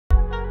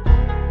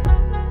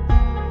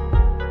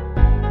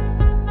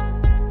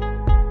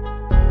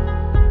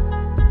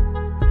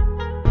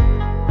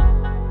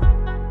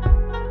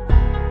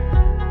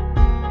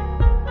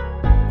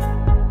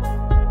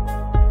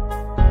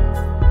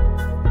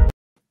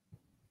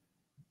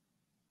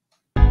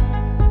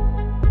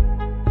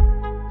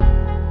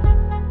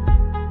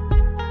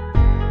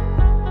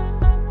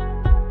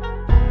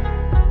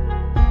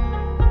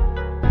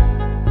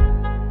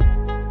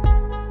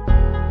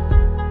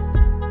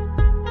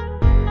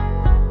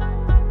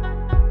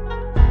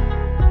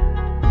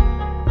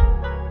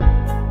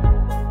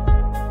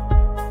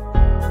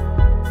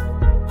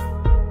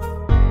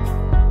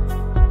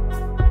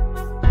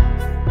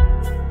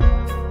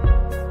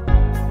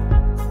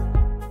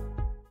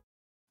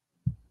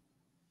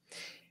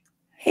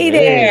Hey Hey,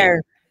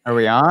 there. are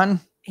we on?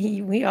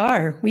 We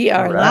are. We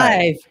All are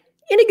right. live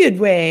in a good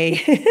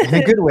way. In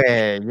a good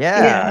way.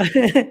 Yeah.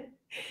 Yeah.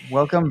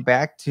 Welcome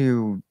back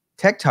to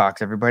Tech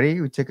Talks,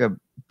 everybody. We took a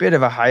bit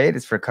of a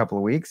hiatus for a couple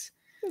of weeks.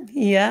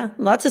 Yeah.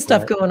 Lots of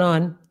stuff But going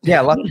on.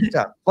 yeah, lots of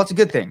stuff. Lots of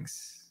good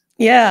things.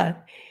 Yeah.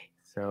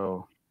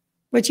 So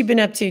What you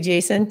been up to,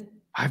 Jason?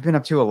 I've been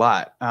up to a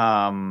lot.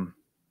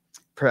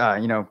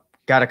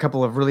 Got a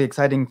couple of really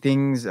exciting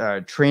things,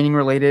 training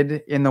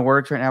related in the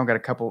works right now.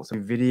 We've got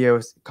some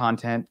videos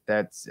content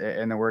that's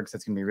in the works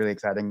that's going to be really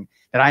exciting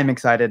that I'm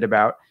excited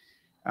about.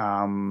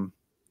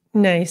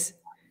 Nice.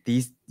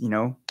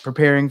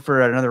 Preparing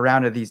for another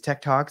round of these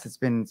Tech Talks. It's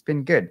been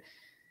good.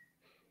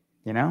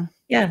 Yeah.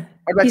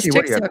 What about These you?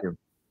 What tech are you up stuff.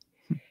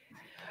 to?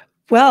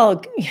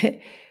 Well,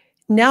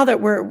 now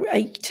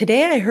that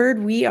today I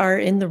heard we are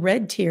in the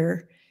red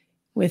tier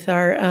with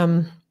our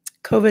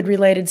COVID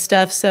related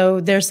stuff.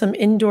 So there's some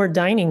indoor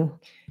dining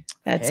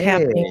that's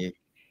happening. Hey,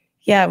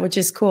 Yeah, which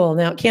is cool.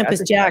 Now at Campus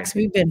that's Jacks,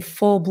 exciting. we've been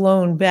full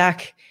blown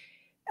back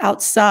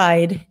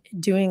outside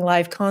doing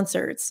live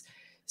concerts.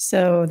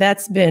 So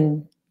that's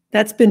been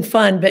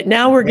fun. But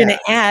now we're going to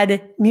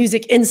add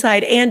music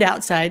inside and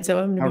outside. So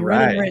I'm going to be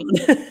running around.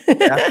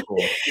 That's cool.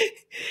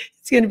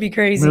 It's going to be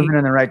crazy. Moving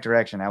in the right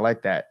direction. I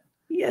like that.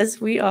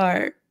 Yes, we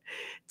are.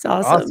 It's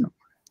awesome.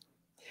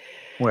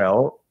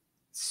 Well,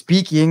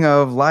 speaking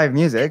of live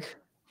music,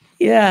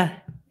 yeah,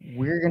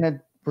 we're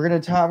gonna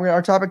talk.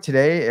 Our topic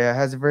today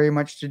has very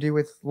much to do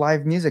with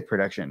live music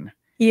production.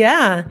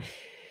 Yeah.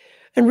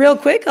 And real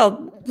quick,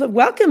 I'll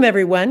welcome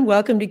everyone.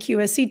 Welcome to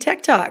QSC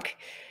Tech Talk.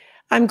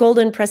 I'm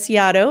Golden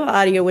Preciado,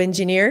 audio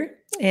engineer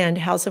and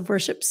House of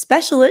Worship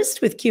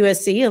specialist with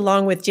QSC,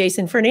 along with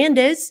Jason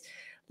Fernandez,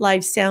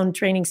 live sound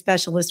training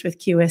specialist with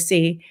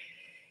QSC.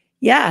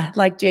 Yeah,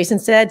 like Jason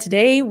said,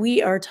 today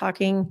we are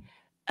talking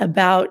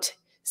about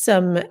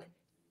some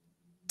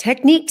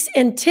techniques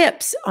and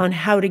tips on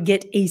how to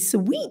get a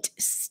sweet,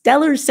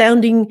 stellar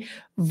sounding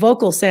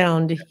vocal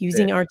sound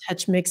using our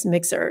TouchMix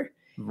mixer.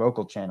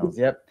 Vocal channels,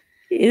 yep.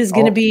 It is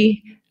going to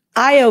be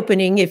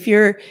eye-opening if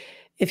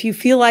you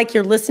feel like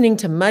you're listening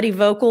to muddy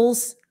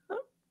vocals.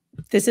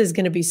 This is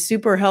going to be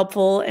super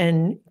helpful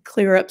and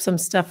clear up some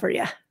stuff for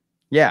you.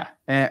 Yeah,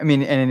 I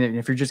mean, and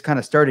if you're just kind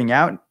of starting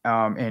out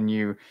and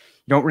you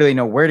don't really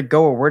know where to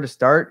go or where to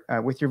start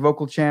with your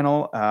vocal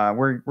channel,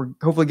 we're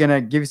hopefully going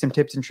to give you some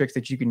tips and tricks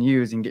that you can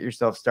use and get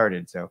yourself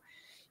started. So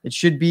it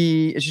should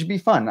be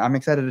fun. I'm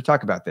excited to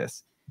talk about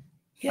this.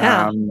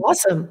 Yeah,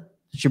 awesome.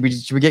 Should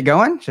we get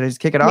going? Should I just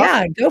kick it off?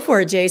 Yeah, go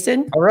for it,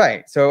 Jason. All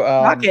right. So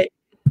rock it.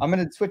 I'm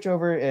going to switch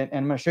over and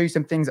I'm going to show you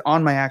some things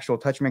on my actual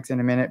TouchMix in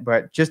a minute.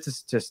 But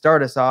just to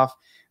start us off,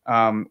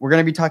 we're going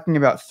to be talking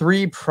about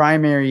three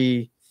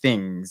primary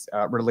things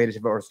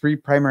related to, or three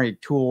primary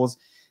tools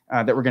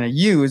that we're going to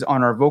use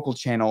on our vocal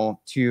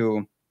channel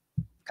to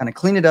kind of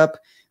clean it up,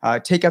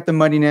 take out the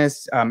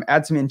muddiness,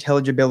 add some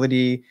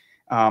intelligibility,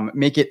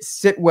 make it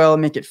sit well,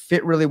 make it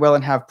fit really well,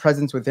 and have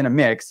presence within a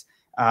mix.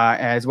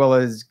 As well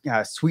as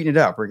sweeten it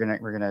up. We're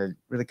gonna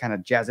really kind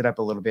of jazz it up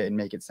a little bit and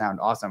make it sound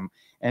awesome.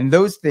 And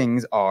those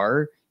things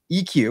are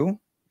EQ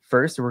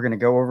first. So we're gonna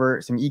go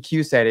over some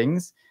EQ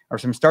settings or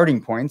some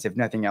starting points, if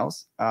nothing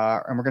else.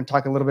 And we're gonna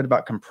talk a little bit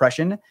about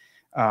compression.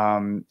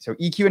 So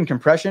EQ and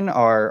compression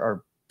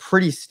are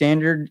pretty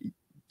standard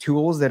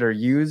tools that are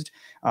used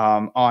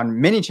on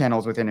many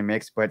channels within a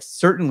mix, but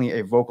certainly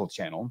a vocal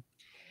channel.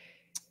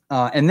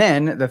 And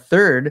then the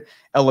third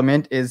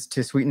element is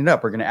to sweeten it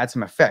up. We're going to add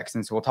some effects.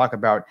 And so we'll talk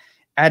about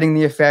adding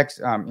the effects,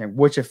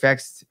 which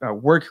effects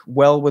work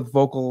well with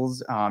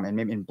vocals, and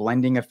maybe in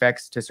blending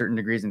effects to certain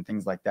degrees and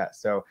things like that.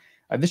 So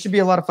this should be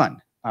a lot of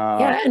fun.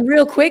 Yeah, and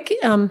real quick,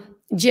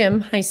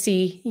 Jim, I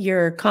see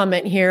your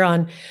comment here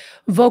on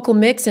vocal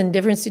mix and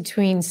difference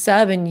between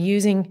sub and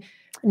using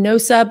no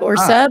sub or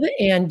sub.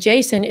 And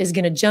Jason is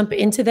going to jump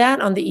into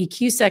that on the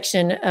EQ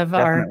section of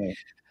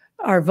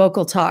our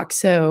vocal talk.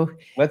 So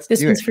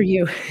this one's for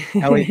you.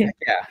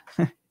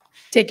 Yeah.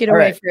 Take it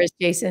away for us,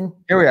 Jason.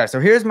 Here we are.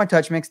 So here's my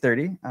TouchMix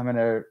 30. I'm going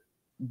to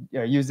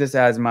use this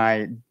as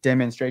my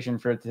demonstration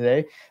for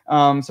today.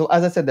 So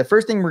as I said, the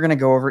first thing we're going to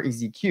go over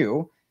is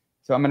EQ.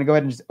 So I'm going to go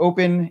ahead and just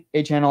open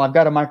a channel. I've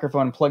got a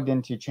microphone plugged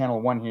into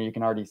channel 1 here. You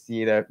can already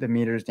see the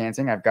meters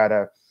dancing. I've got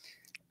as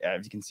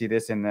you can see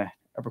this in the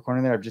upper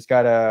corner there, I've just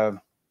got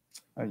a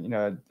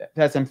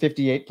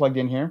SM58 plugged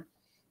in here.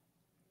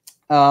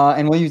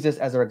 And we'll use this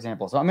as our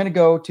example. So I'm going to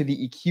go to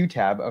the EQ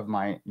tab of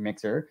my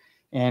mixer.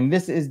 And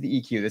this is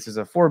the EQ. This is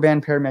a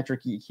 4-band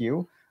parametric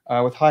EQ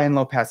with high and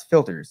low pass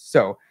filters.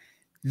 So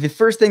the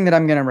first thing that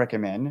I'm going to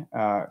recommend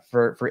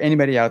for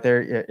anybody out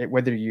there,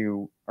 whether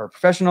you are a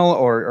professional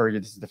or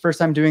this is the first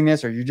time doing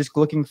this, or you're just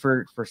looking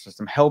for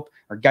some help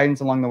or guidance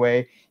along the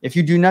way, if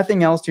you do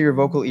nothing else to your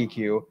vocal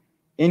EQ,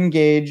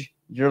 engage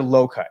your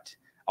low cut.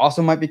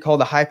 Also might be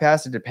called a high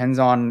pass. It depends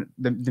on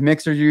the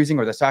mixer you're using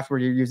or the software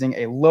you're using.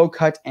 A low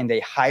cut and a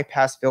high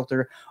pass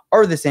filter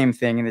are the same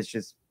thing, and it's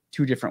just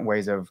two different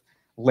ways of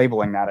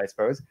labeling that, I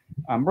suppose.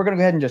 We're going to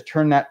go ahead and just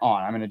turn that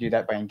on. I'm going to do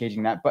that by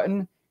engaging that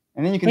button,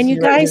 and then you can see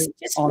guys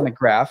on the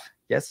graph.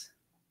 Yes.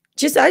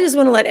 I just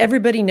want to let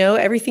everybody know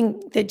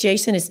everything that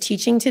Jason is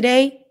teaching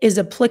today is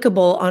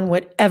applicable on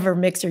whatever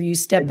mixer you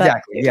step up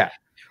Exactly. to. Yeah.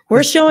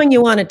 We're showing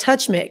you on a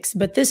TouchMix,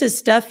 but this is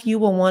stuff you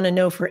will want to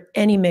know for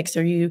any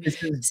mixer you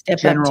This is step up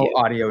general to.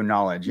 audio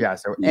knowledge. Yeah.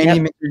 So any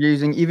Yep. mix you're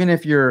using, even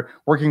if you're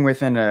working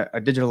within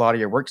a digital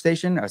audio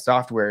workstation, a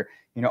software,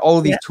 all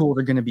of these Yep. tools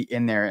are going to be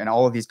in there and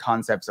all of these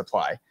concepts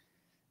apply.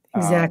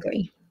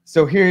 Exactly.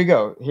 So here you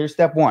go. Here's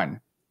step one.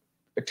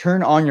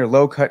 Turn on your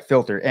low cut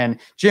filter. And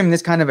Jim,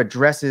 this kind of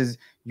addresses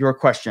your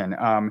question.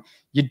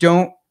 You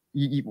don't,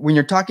 when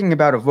you're talking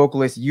about a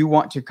vocalist, you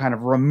want to kind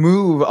of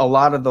remove a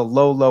lot of the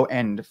low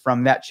end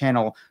from that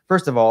channel,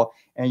 first of all.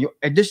 And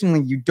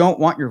additionally, you don't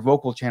want your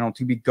vocal channel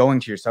to be going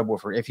to your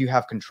subwoofer if you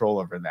have control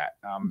over that.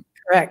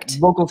 Correct.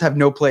 Vocals have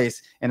no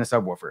place in a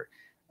subwoofer.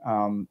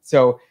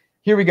 So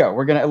here we go.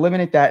 We're going to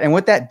eliminate that. And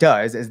what that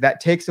does is that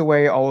takes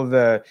away all of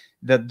the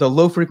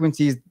low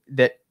frequencies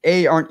that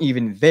aren't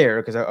even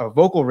there, because a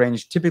vocal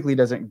range typically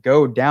doesn't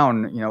go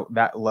down,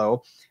 that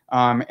low.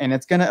 And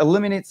it's going to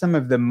eliminate some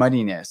of the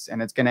muddiness.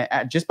 And it's going to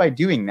add, just by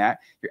doing that,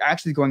 you're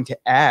actually going to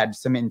add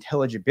some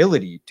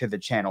intelligibility to the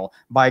channel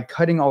by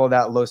cutting all of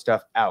that low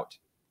stuff out.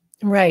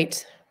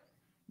 Right.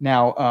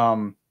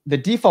 Now, the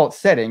default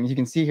settings, you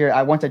can see here,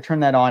 once I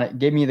turn that on, it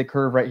gave me the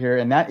curve right here,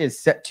 and that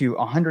is set to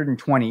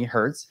 120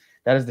 hertz.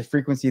 That is the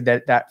frequency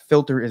that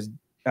filter is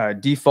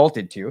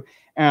defaulted to.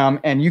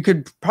 And you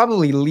could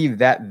probably leave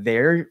that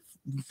there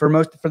for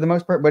the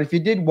most part. But if you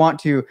did want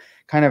to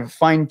kind of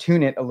fine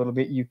tune it a little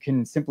bit, you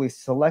can simply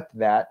select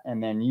that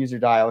and then use your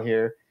dial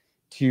here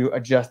to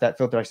adjust that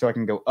filter. So I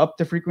can go up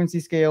the frequency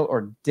scale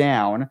or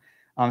down.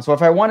 So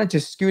if I wanted to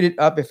scoot it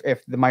up,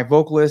 if my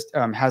vocalist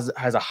has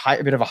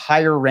a bit of a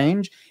higher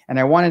range, and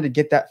I wanted to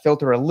get that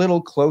filter a little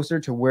closer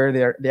to where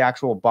the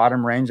actual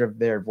bottom range of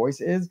their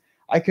voice is,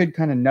 I could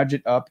kind of nudge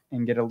it up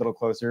and get a little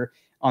closer.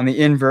 On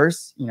the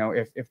inverse,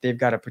 if they've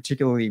got a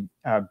particularly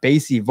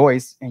bassy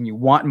voice and you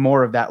want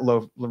more of that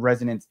low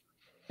resonance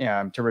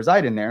to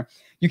reside in there,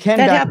 you can.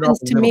 That happens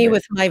to me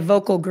with my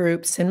vocal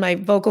groups. And my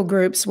vocal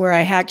groups where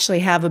I actually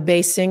have a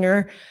bass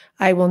singer,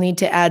 I will need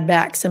to add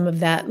back some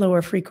of that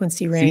lower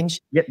frequency range.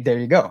 Yep, there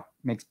you go.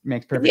 Makes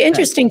perfect sense. The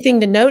interesting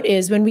thing to note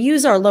is when we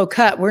use our low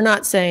cut, we're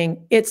not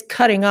saying it's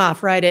cutting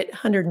off right at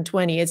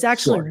 120. It's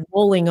actually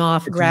rolling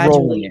off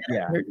gradually at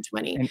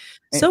 120.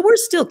 So we're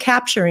still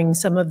capturing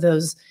some of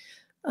those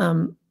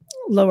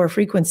lower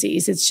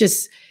frequencies.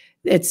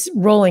 It's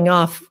rolling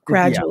off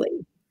gradually.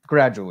 Yeah,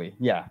 gradually.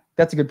 Yeah,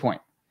 that's a good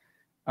point.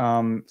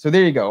 So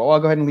there you go. I'll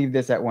go ahead and leave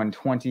this at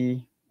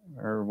 120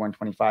 or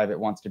 125 it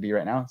wants to be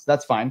right now. So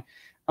that's fine.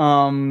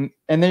 And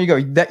there you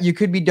go. That you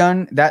could be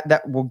done.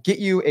 That will get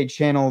you a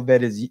channel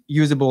that is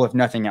usable, if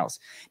nothing else.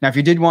 Now, if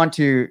you did want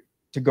to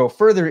go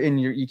further in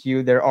your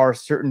EQ, there are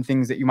certain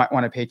things that you might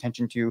want to pay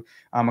attention to.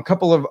 A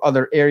couple of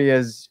other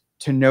areas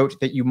to note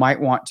that you might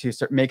want to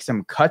make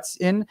some cuts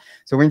in.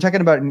 So when you're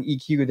talking about an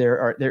EQ,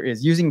 there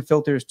is using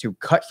filters to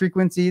cut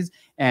frequencies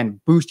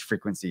and boost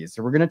frequencies.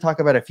 So we're going to talk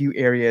about a few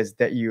areas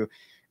that you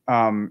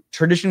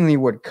traditionally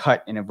would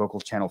cut in a vocal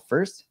channel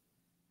first.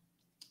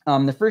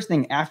 The first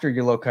thing after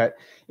your low cut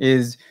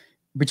is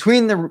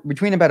between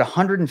about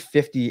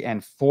 150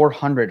 and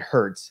 400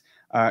 hertz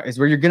is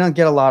where you're going to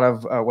get a lot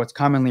of what's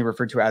commonly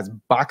referred to as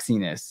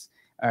boxiness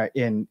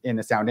in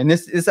the sound. And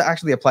this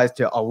actually applies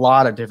to a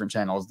lot of different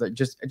channels. That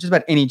just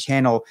about any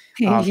channel,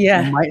 you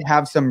might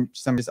have some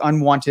just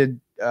unwanted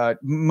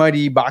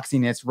muddy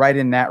boxiness right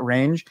in that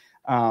range.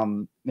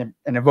 And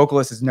a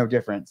vocalist is no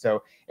different.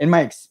 So in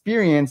my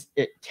experience,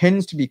 it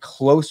tends to be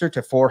closer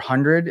to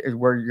 400 is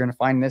where you're going to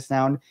find this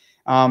sound.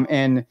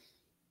 And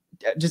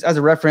just as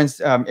a reference,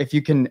 if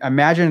you can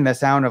imagine the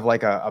sound of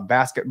like a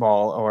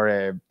basketball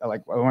or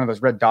like one of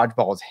those red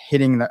dodgeballs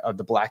hitting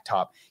the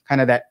blacktop,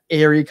 kind of that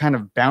airy, kind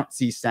of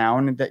bouncy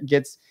sound that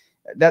gets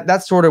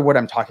that's sort of what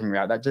I'm talking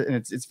about. And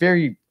it's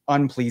very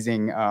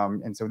unpleasing.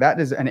 And so that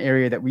is an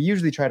area that we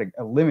usually try to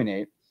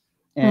eliminate.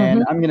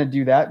 And I'm going to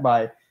do that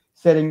by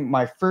setting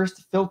my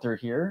first filter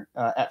here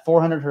at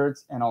 400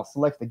 hertz, and I'll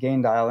select the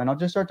gain dial, and I'll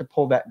just start to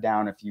pull that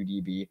down a few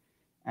dB.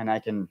 And I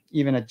can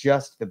even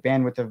adjust the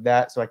bandwidth of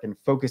that so I can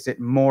focus it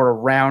more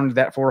around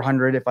that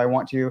 400 if I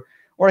want to,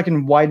 or I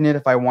can widen it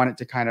if I want it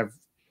to kind of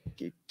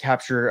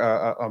capture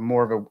a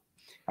more of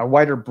a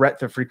wider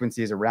breadth of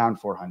frequencies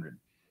around 400.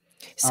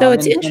 So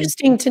it's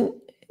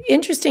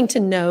interesting to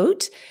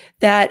note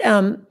that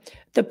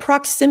the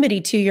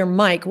proximity to your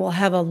mic will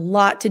have a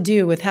lot to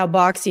do with how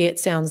boxy it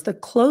sounds. The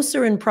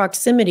closer in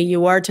proximity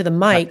you are to the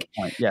mic,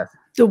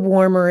 the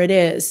warmer it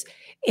is.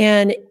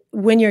 And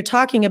when you're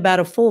talking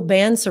about a full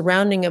band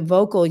surrounding a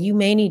vocal, you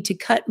may need to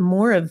cut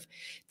more of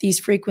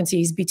these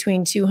frequencies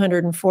between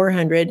 200 and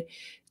 400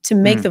 to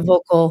make the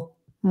vocal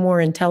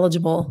more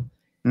intelligible.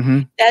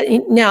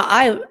 Now,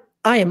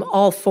 I am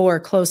all for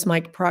close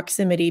mic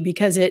proximity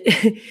because it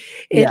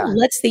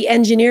lets the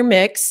engineer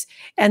mix,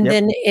 and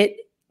then it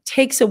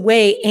takes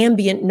away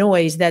ambient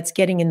noise that's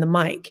getting in the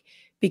mic,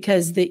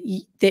 because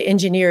the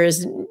engineer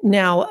is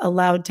now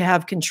allowed to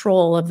have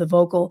control of the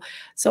vocal.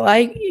 So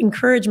I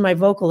encourage my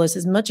vocalists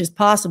as much as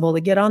possible to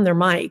get on their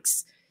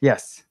mics.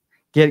 Yes.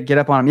 get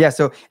up on them. Yeah.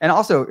 So, and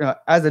also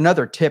as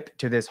another tip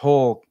to this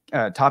whole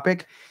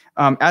topic,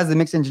 as the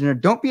mix engineer,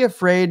 don't be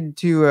afraid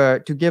to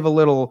give a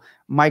little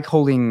mic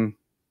holding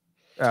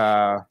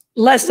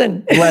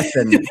lesson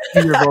to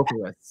your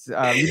vocalists.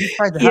 You'd be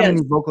surprised at how Yes.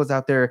 many vocalists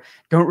out there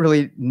don't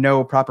really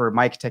know proper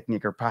mic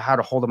technique or how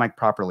to hold a mic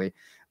properly.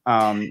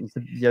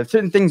 Yeah,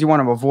 certain things you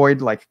want to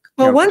avoid, like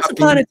well, once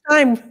upon a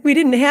time, we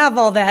didn't have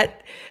all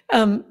that.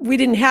 We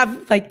didn't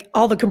have like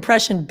all the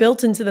compression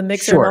built into the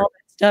mixer and all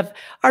that stuff.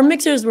 Our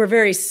mixers were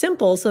very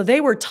simple, so they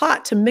were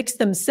taught to mix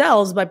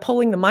themselves by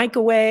pulling the mic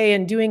away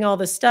and doing all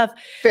this stuff.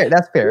 Fair,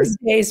 that's fair. These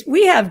days,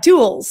 we have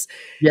tools.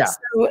 Yeah,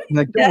 so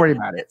like don't worry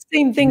about it.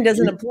 Same thing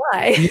doesn't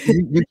apply.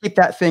 You keep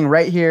that thing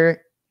right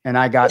here, and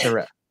I got the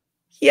rest.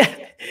 Yeah,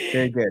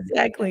 very good.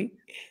 Exactly.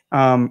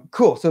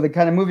 Cool. So the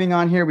kind of moving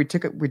on here, we're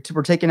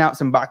taking out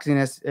some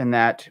boxiness in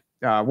that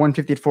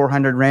 150 to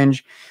 400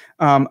 range.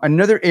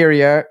 Another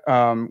area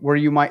where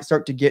you might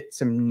start to get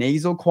some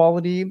nasal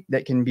quality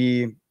that can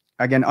be,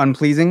 again,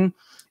 unpleasing.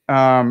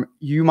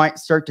 You might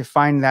start to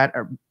find that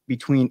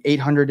between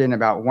 800 and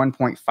about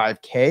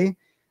 1.5K.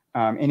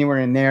 Anywhere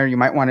in there, you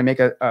might want to make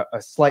a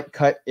slight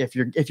cut if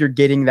you're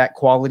getting that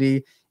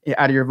quality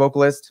out of your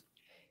vocalist.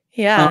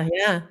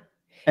 Yeah.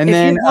 And if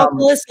then your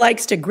vocalist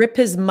likes to grip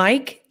his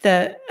mic,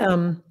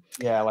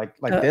 yeah, like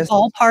this,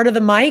 all part of the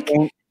mic,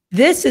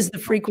 this is the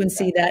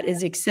frequency that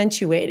is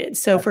accentuated.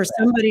 So for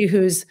somebody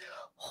who's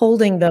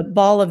holding the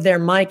ball of their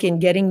mic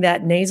and getting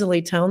that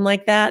nasally tone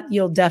like that,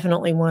 you'll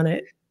definitely want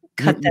to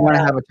cut that out. You want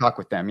to have a talk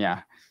with them,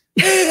 yeah.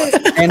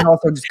 And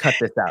also just cut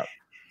this out.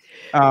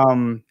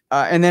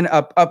 And then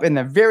up in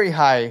the very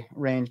high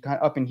range, kind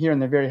of up in here in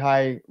the very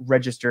high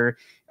register,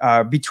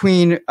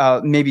 between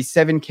maybe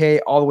 7K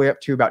all the way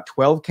up to about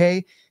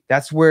 12K,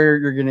 that's where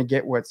you're going to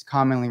get what's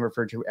commonly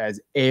referred to as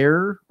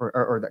air,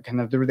 or that kind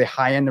of the really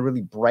high end, the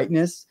really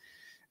brightness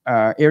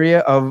area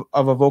of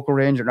a vocal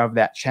range or of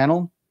that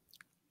channel.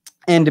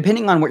 And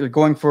depending on what you're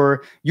going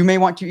for, you may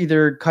want to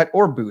either cut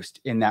or boost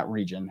in that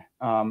region.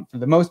 For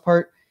the most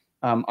part,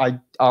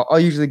 I'll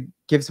usually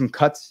give some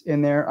cuts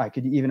in there. I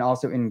could even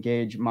also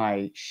engage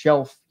my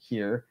shelf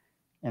here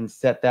and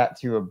set that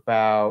to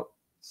about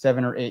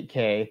 7 or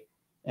 8K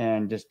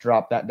and just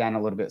drop that down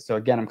a little bit. So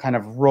again, I'm kind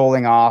of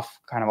rolling off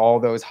kind of all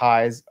those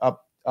highs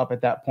up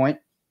at that point.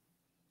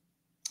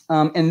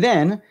 And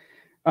then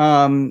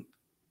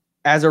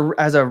as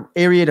a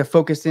area to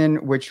focus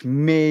in, which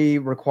may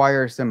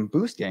require some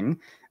boosting,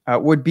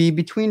 would be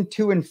between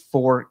 2 and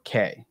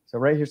 4K. So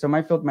right here, so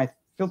my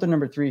filter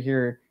number 3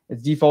 here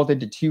is defaulted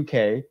to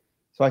 2K.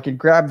 So I could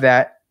grab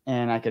that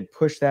and I could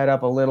push that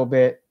up a little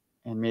bit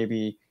and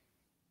maybe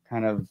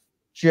kind of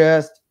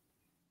just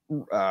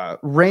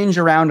range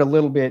around a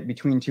little bit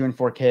between 2 and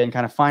 4K and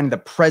kind of find the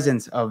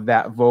presence of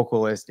that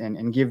vocalist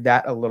and give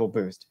that a little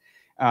boost.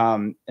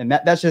 And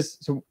that's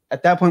just, so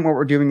at that point, what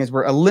we're doing is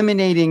we're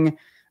eliminating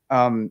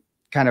kind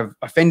of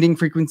offending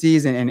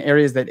frequencies and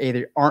areas that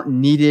either aren't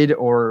needed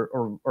or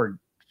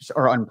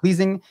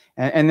unpleasing.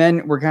 And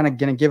then we're kind of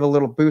going to give a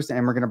little boost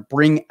and we're going to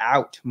bring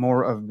out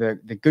more of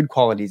the good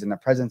qualities and the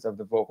presence of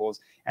the vocals.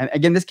 And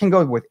again, this can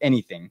go with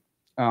anything.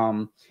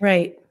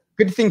 Right.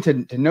 Good thing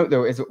to note,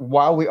 though, is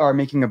while we are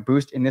making a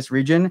boost in this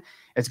region,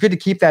 it's good to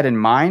keep that in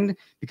mind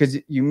because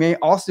you may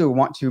also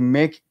want to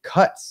make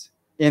cuts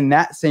in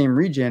that same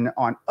region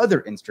on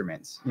other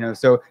instruments.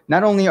 So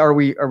not only are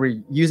we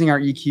using our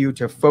EQ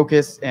to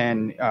focus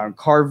and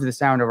carve the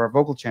sound of our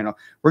vocal channel,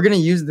 we're going to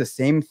use the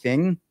same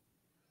thing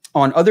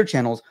on other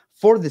channels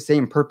for the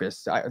same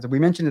purpose. As we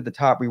mentioned at the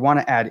top, we want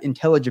to add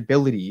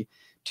intelligibility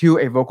to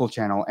a vocal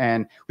channel.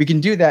 And we can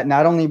do that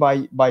not only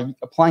by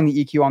applying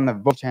the EQ on the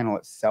vocal channel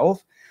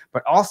itself,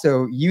 but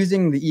also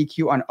using the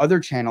EQ on other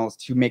channels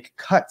to make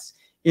cuts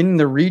in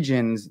the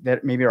regions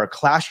that maybe are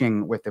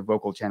clashing with the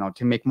vocal channel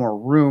to make more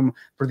room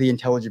for the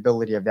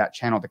intelligibility of that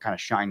channel to kind of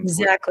shine.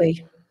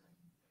 Exactly.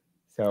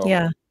 So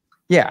yeah.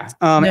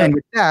 And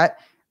with that,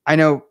 I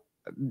know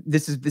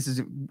this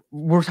is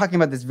we're talking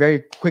about this very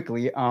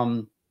quickly.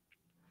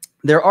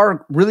 There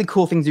are really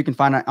cool things you can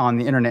find on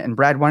the internet. And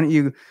Brad, why don't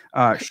you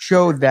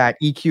show that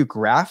EQ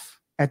graph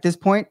at this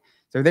point?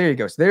 So there you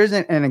go. So there's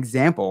an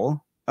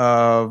example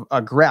of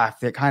a graph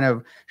that kind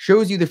of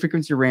shows you the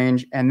frequency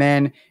range and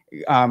then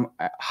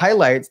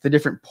highlights the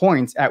different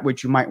points at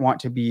which you might want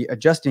to be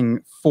adjusting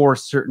for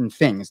certain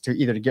things to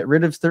either to get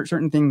rid of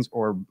certain things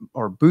or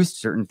boost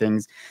certain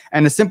things.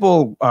 And a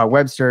simple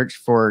web search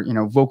for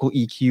vocal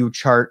EQ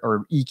chart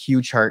or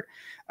EQ chart,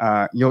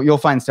 you'll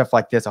find stuff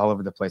like this all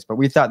over the place. But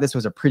we thought this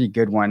was a pretty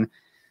good one.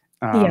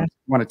 Want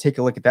to take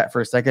a look at that for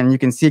a second? You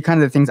can see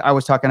kind of the things I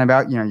was talking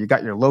about. You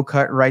got your low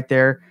cut right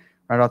there,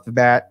 right off the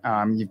bat.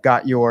 You've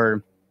got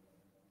your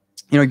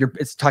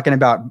it's talking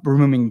about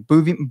removing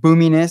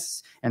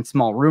boominess and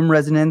small room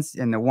resonance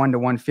in the 1 to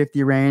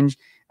 150 range.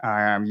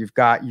 You've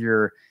got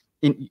your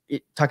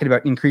talking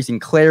about increasing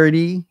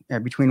clarity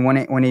between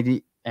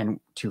 180 and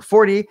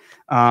 240.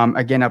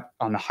 Again, up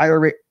on the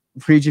higher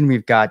region,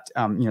 we've got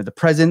the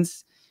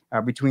presence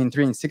between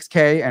 3 and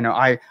 6K. I know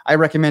I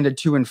recommended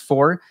 2 and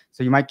 4,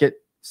 so you might get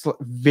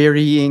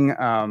varying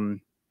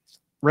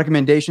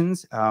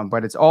recommendations,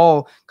 but it's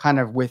all kind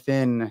of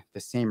within the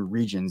same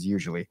regions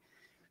usually.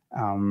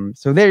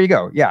 So there you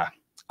go. Yeah,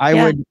 I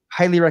would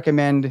highly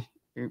recommend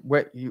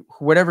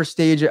whatever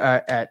stage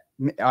at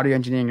audio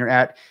engineering you're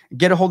at,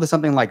 get a hold of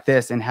something like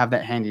this and have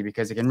that handy,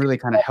 because it can really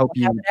kind of help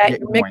you get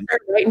going.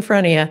 Right in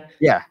front of you.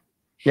 Yeah.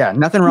 Yeah.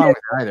 Nothing wrong with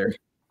it either.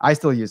 I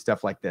still use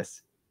stuff like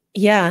this.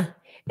 Yeah.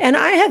 And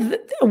I have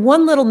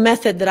one little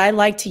method that I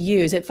like to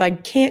use if I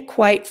can't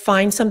quite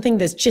find something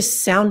that's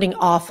just sounding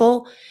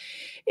awful.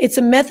 It's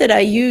a method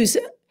I use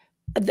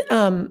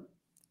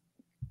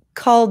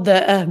called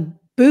the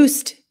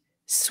boost,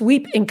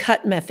 sweep, and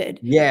cut method.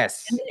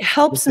 Yes. And it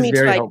helps me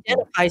to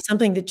identify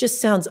something that just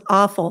sounds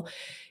awful.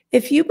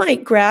 If you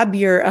might grab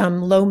your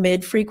low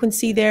mid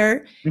frequency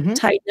there,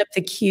 tighten up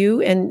the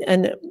Q,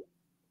 and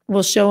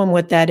we'll show them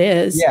what that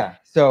is. Yeah.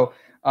 So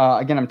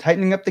again, I'm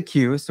tightening up the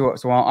Q. So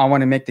I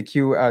want to make the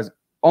Q as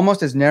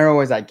almost as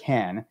narrow as I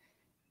can.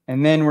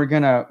 And then we're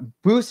going to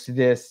boost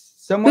this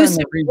somewhere in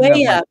the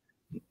region of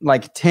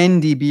like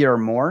 10 dB or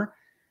more.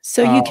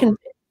 So you can,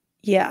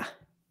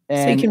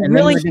 so you can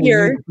really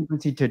hear the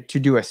frequency to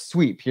do a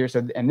sweep here.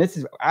 So, and this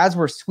is, as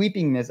we're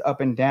sweeping this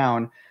up and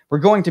down, we're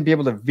going to be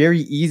able to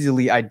very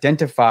easily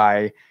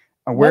identify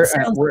where,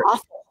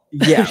 awful.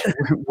 Yeah,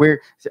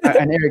 where,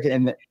 and Eric,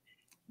 and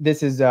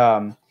this is,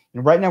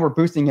 right now we're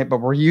boosting it, but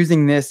we're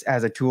using this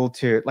as a tool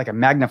to, like a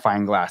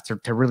magnifying glass,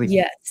 to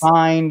really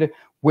find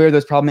where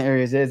those problem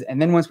areas is.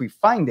 And then once we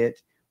find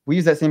it, we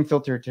use that same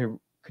filter to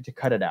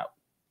cut it out.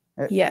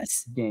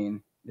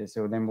 Gain.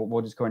 So then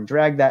we'll just go and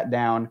drag that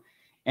down,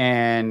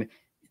 and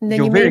then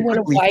you'll very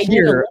quickly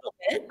hear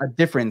a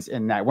difference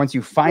in that. Once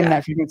you find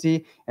that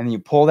frequency and then you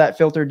pull that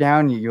filter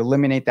down, you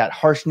eliminate that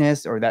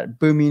harshness or that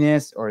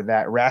boominess or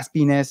that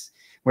raspiness,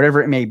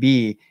 whatever it may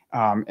be.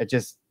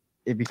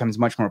 It becomes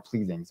much more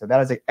pleasing. So that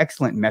is an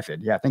excellent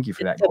method. Yeah, thank you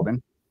for that,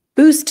 Golden.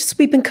 Boost,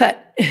 sweep, and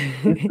cut.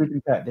 Sweep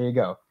and cut. There you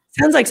go.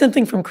 Sounds like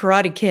something from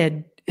Karate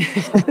Kid.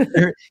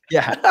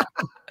 Yeah.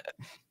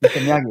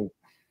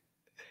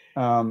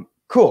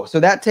 Cool. So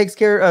that takes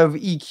care of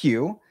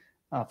EQ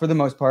for the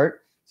most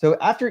part. So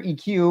after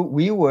EQ,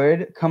 we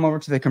would come over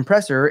to the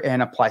compressor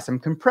and apply some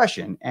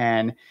compression.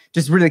 And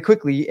just really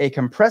quickly, a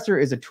compressor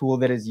is a tool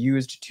that is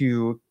used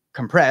to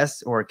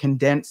compress or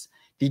condense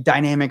the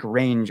dynamic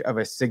range of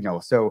a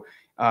signal. So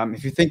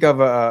if you think of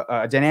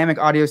a dynamic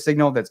audio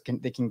signal that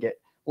can get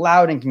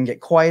loud and can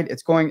get quiet,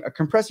 a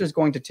compressor is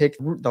going to take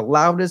the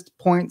loudest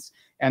points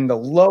and the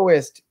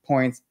lowest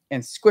points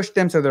and squish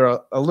them so they're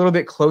a little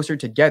bit closer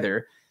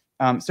together,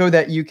 so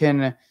that you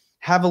can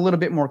have a little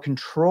bit more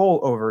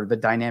control over the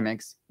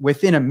dynamics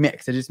within a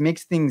mix. It just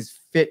makes things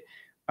fit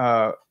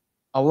a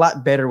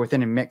lot better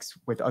within a mix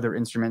with other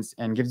instruments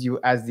and gives you,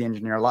 as the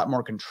engineer, a lot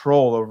more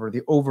control over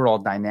the overall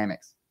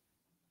dynamics.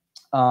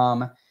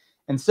 And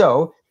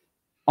so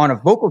on a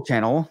vocal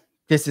channel,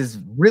 this is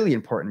really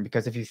important,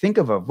 because if you think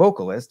of a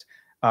vocalist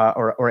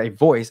or a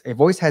voice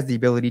has the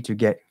ability to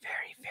get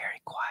very,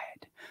 very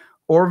quiet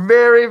or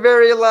very,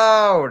 very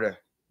loud.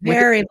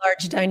 Very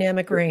large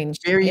dynamic range.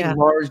 Very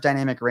large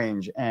dynamic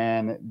range.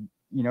 And,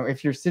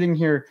 if you're sitting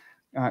here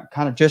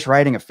kind of just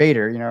writing a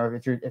fader,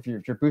 if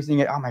you're boosting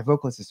it, oh, my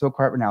vocalist is so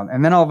quiet right now,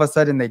 and then all of a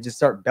sudden they just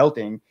start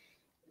belting,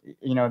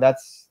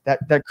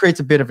 that creates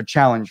a bit of a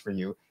challenge for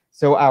you.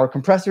 So our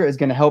compressor is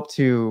going to help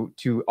to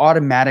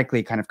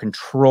automatically kind of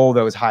control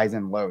those highs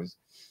and lows.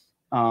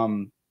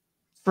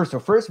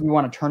 First, we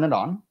want to turn it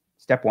on.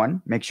 Step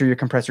one, make sure your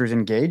compressor is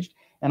engaged.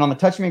 And on the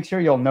TouchMix here,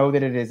 you'll know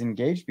that it is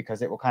engaged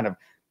because it will kind of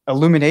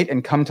illuminate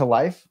and come to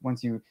life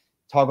once you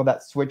toggle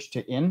that switch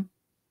to in.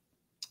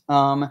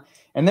 And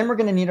then we're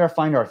going to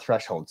find our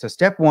threshold. So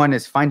step one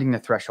is finding the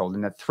threshold.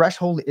 And the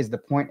threshold is the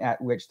point at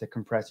which the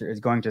compressor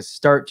is going to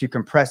start to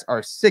compress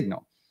our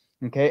signal.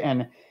 Okay.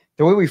 And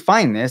the way we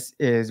find this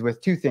is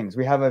with two things.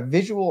 We have a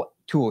visual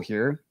tool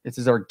here. This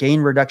is our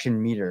gain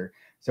reduction meter.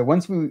 So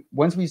once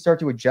we start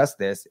to adjust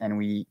this,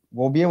 and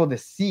we'll be able to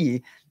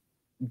see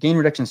gain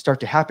reduction start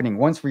to happening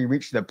once we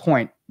reach the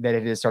point that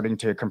it is starting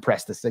to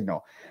compress the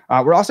signal.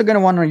 We're also going to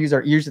want to use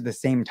our ears at the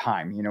same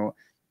time.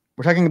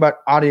 We're talking about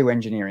audio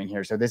engineering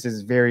here. So this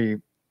is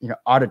very,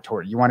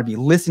 auditory. You want to be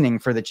listening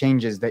for the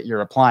changes that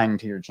you're applying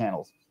to your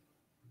channels.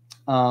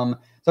 So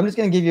I'm just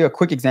going to give you a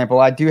quick example.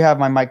 I do have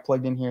my mic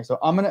plugged in here. So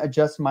I'm going to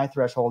adjust my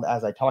threshold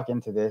as I talk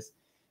into this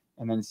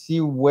and then see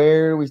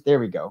there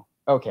we go.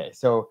 Okay.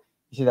 So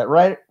you see that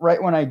right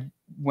when I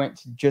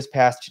went just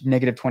past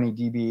negative 20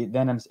 dB,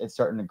 then it's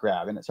starting to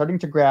grab, and it's starting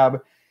to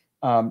grab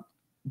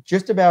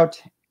just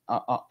about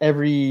on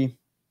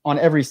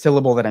every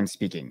syllable that I'm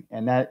speaking.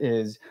 And that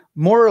is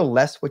more or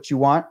less what you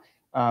want.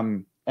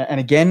 And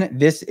again,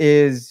 this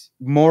is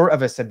more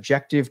of a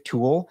subjective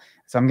tool.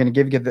 So I'm going to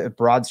give you the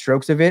broad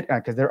strokes of it,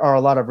 because there are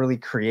a lot of really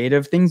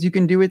creative things you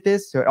can do with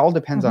this. So it all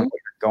depends on what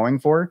you're going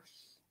for.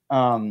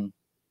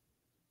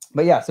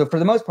 But yeah, so for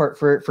the most part,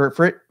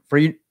 for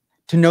you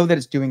to know that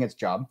it's doing its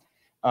job,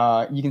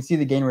 you can see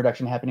the gain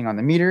reduction happening on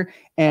the meter.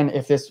 And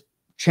if this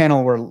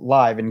channel were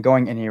live and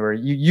going anywhere,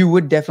 you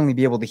would definitely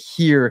be able to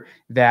hear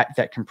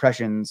that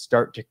compression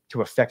start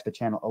to affect the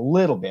channel a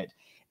little bit.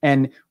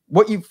 And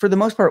for the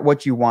most part,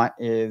 what you want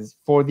is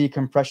for the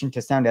compression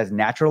to sound as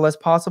natural as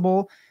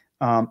possible,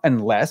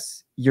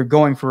 unless you're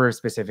going for a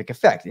specific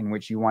effect in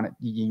which you want it,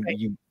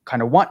 you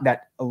kind of want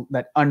that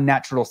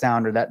unnatural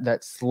sound, or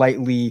that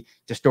slightly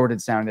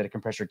distorted sound that a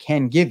compressor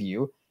can give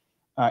you,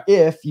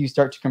 if you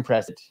start to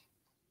compress it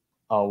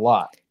a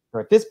lot. So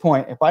at this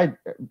point, if I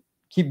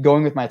keep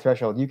going with my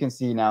threshold, you can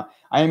see now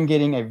I am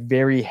getting a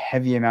very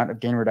heavy amount of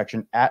gain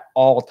reduction at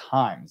all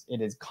times.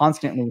 It is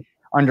constantly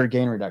under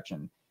gain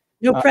reduction.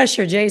 No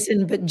pressure,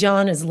 Jason, but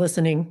John is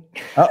listening.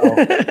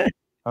 Uh-oh.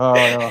 Oh,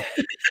 no.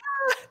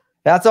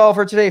 That's all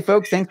for today,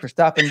 folks. Thanks for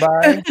stopping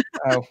by.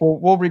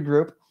 We'll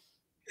regroup.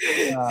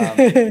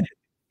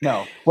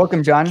 No,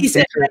 welcome, John. Thanks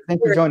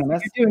for joining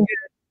us. You're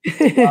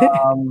doing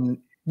good.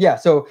 Yeah,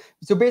 so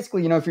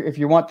basically, if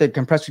you want the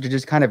compressor to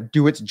just kind of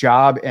do its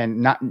job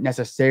and not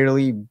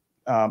necessarily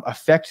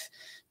affect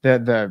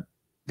the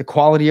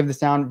quality of the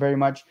sound very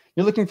much,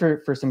 you're looking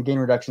for some gain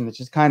reduction that's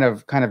just kind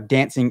of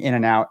dancing in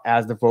and out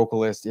as the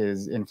vocalist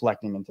is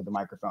inflecting into the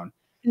microphone.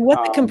 And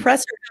what the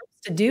compressor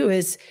helps to do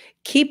is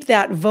keep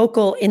that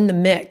vocal in the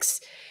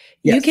mix.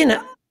 Yes. You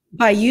can,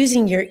 by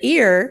using your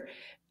ear,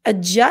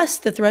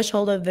 adjust the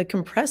threshold of the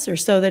compressor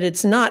so that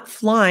it's not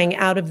flying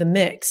out of the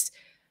mix.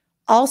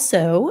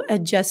 Also,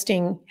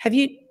 adjusting,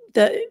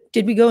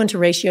 did we go into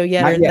ratio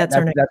yet? Not yet.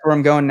 That's where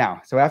I'm going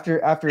now. So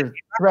after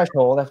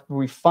threshold, after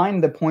we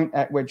find the point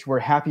at which we're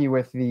happy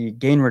with the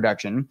gain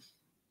reduction,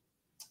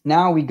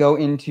 now we go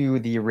into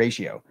the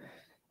ratio.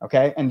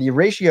 Okay, and the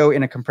ratio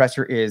in a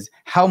compressor is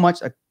how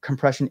much a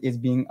compression is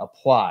being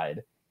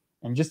applied.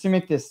 And just to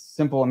make this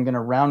simple, I'm going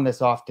to round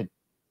this off to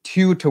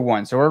 2 to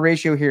 1. So our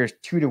ratio here is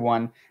 2 to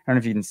 1. I don't know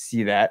if you can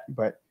see that,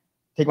 but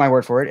take my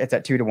word for it. It's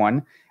at 2 to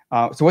 1.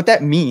 So what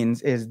that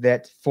means is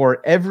that for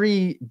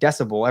every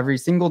decibel, every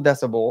 2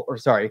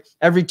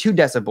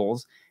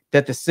 decibels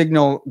that the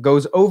signal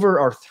goes over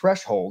our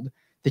threshold,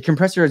 the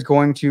compressor is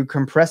going to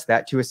compress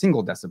that to a 1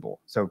 decibel.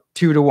 So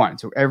 2 to 1.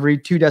 So every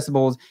 2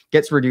 decibels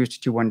gets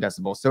reduced to 1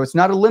 decibel. So it's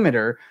not a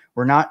limiter.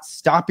 We're not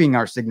stopping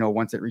our signal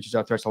once it reaches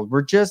our threshold.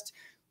 We're just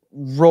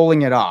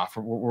rolling it off.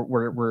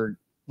 We're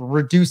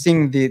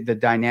reducing the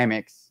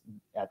dynamics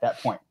at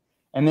that point.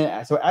 And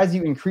then, so as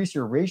you increase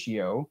your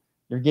ratio,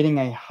 you're getting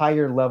a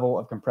higher level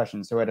of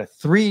compression. So at a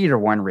 3 to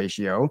 1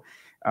 ratio,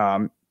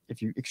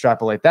 if you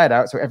extrapolate that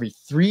out, so every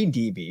 3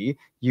 dB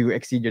you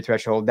exceed your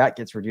threshold, that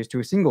gets reduced to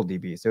a 1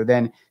 dB. So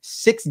then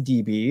 6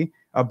 dB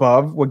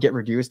above would get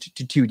reduced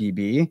to 2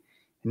 dB.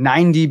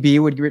 9 dB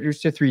would get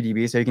reduced to 3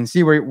 dB. So you can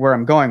see where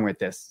I'm going with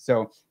this.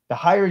 So the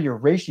higher your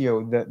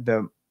ratio,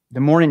 the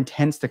more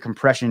intense the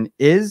compression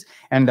is,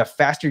 and the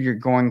faster you're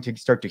going to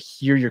start to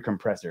hear your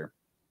compressor.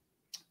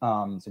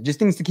 So just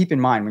things to keep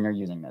in mind when you're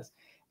using this.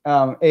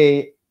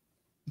 To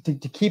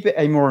keep it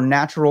a more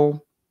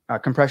natural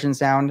compression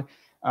sound,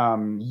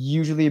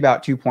 usually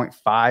about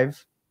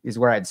 2.5 is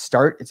where I'd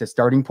start. It's a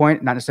starting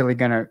point, not necessarily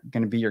gonna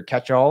be your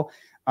catch-all,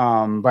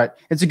 but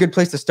it's a good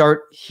place to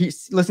start.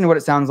 Listen to what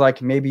it sounds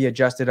like, maybe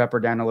adjust it up or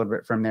down a little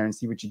bit from there and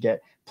see what you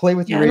get. Play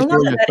with your ratio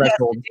and your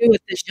threshold. Has to do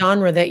with the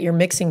genre that you're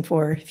mixing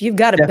for. If you've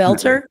got a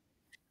belter,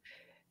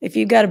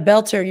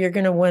 you're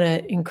going to want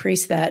to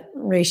increase that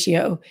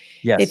ratio.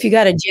 Yes. If you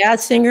got a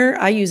jazz singer,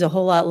 I use a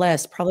whole lot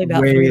less, probably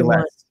about 3 to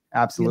 1.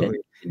 Absolutely.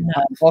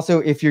 Also,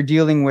 if you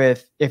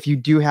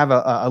do have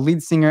a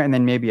lead singer and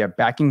then maybe a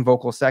backing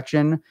vocal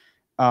section,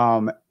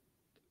 a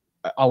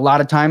lot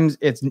of times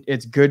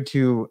it's good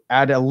to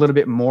add a little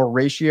bit more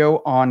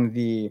ratio on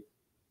the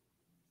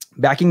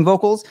backing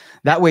vocals.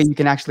 That way you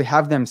can actually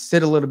have them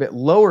sit a little bit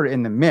lower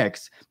in the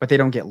mix, but they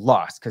don't get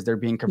lost because they're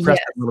being compressed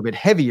a little bit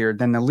heavier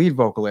than the lead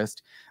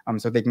vocalist.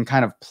 So they can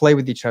kind of play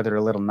with each other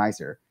a little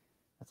nicer.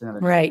 That's another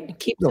right.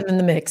 Keeps them in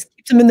the mix.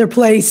 Keeps them in their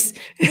place.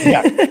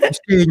 Yeah.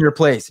 Stay in your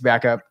place.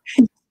 Back up.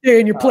 Stay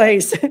in your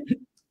place.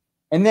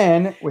 And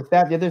then with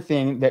that, the other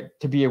thing that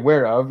to be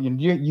aware of,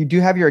 you do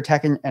have your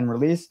attack and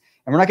release,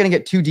 and we're not going to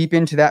get too deep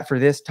into that for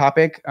this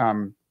topic.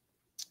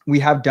 We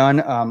have done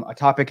a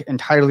topic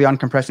entirely on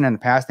compression in the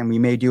past, and we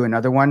may do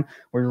another one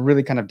where we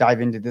really kind of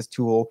dive into this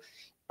tool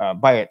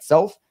by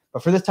itself.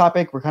 But for this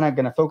topic, we're kind of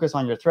going to focus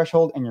on your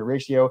threshold and your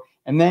ratio,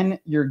 and then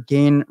your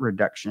gain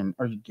reduction,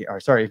 or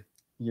sorry,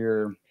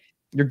 your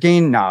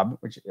gain knob,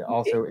 which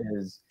also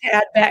is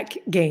add back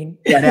gain.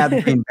 Yeah, add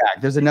the gain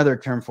back. There's another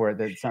term for it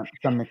that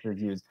some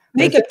mixers use.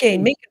 Makeup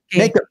gain.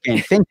 Makeup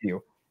gain. Thank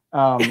you.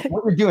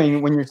 What you're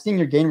doing when you're seeing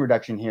your gain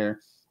reduction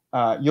here,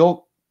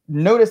 you'll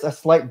notice a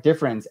slight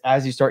difference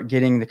as you start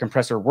getting the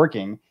compressor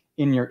working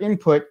in your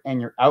input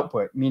and your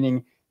output,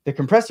 meaning the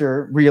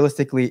compressor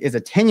realistically is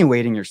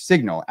attenuating your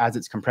signal as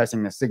it's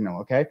compressing the signal.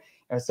 Okay.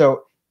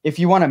 So if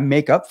you want to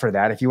make up for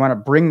that, if you want to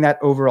bring that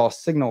overall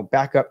signal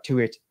back up to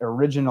its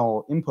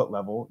original input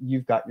level,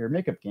 you've got your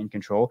makeup gain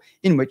control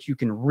in which you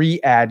can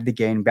re-add the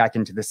gain back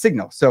into the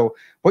signal. So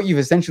what you've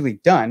essentially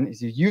done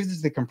is you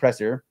use the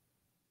compressor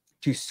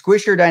to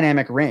squish your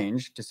dynamic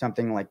range to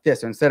something like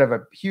this. So instead of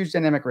a huge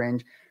dynamic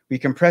range, we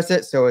compress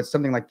it so it's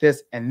something like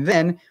this, and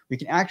then we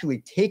can actually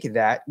take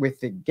that with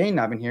the gain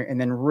knob in here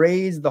and then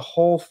raise the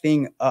whole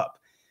thing up.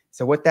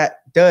 So what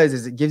that does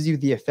is it gives you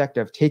the effect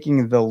of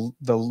taking the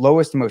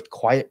lowest, most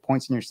quiet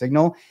points in your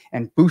signal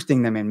and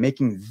boosting them and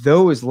making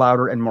those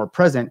louder and more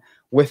present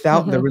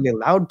without the really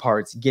loud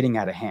parts getting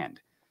out of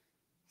hand.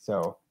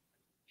 So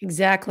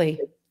exactly.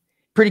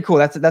 pretty cool.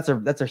 That's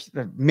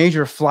a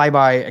major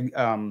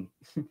flyby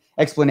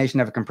explanation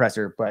of a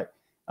compressor, but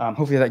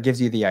hopefully that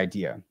gives you the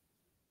idea.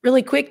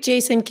 Really quick,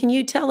 Jason, can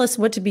you tell us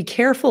what to be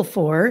careful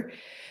for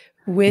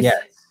with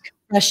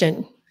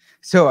compression?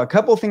 So a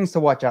couple things to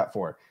watch out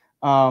for.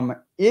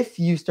 If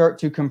you start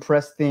to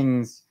compress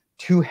things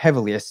too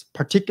heavily,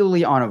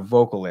 particularly on a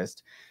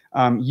vocalist,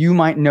 you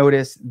might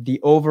notice the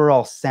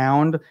overall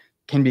sound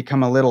can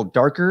become a little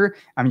darker.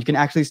 You can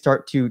actually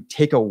start to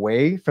take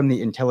away from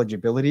the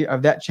intelligibility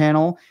of that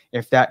channel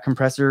if that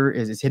compressor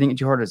is hitting it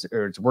too hard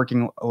or it's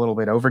working a little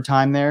bit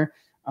overtime there.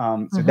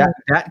 So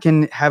that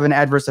can have an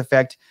adverse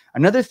effect.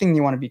 Another thing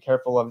you want to be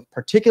careful of,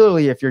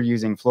 particularly if you're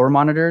using floor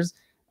monitors,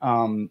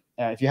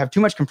 if you have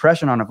too much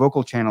compression on a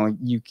vocal channel,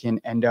 you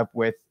can end up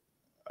with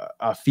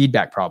a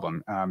feedback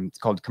problem. It's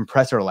called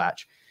compressor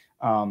latch.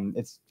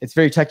 It's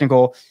very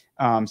technical.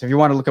 So if you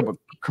want to look up what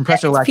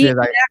compressor latch is,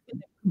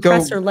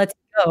 compressor lets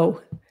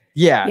go.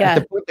 Yeah, at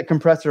the point the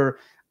compressor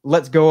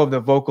lets go of the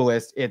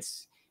vocalist,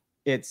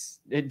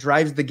 it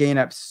drives the gain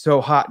up so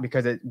hot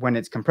because when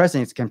it's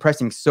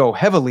compressing so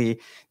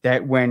heavily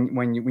that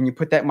when you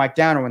put that mic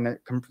down or when the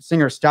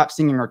singer stops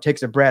singing or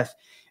takes a breath,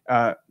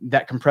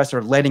 that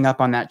compressor letting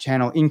up on that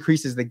channel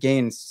increases the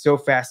gain so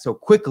fast, so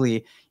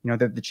quickly,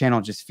 that the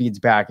channel just feeds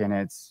back, and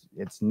it's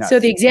nuts. So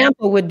the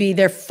example would be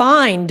they're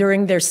fine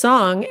during their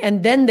song,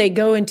 and then they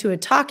go into a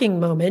talking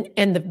moment,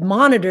 and the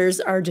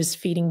monitors are just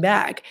feeding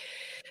back.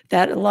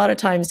 That a lot of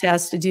times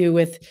has to do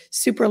with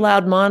super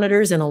loud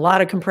monitors and a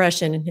lot of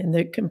compression, and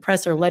the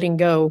compressor letting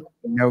go.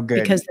 No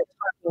good. Because the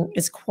talking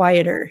is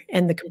quieter,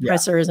 and the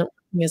compressor isn't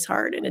working as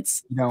hard, and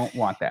it's you don't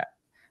want that.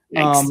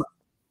 Yikes.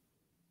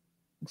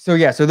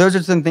 So those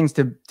are some things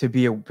to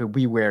be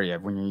wary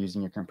of when you're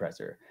using your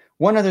compressor.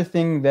 One other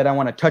thing that I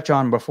want to touch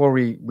on before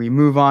we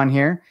move on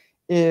here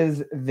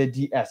is the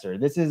de-esser.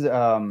 This is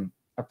a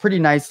pretty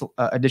nice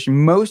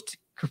addition.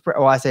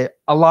 I say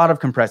a lot of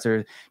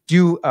compressors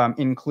do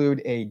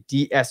include a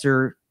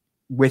de-esser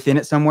within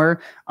it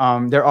somewhere.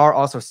 There are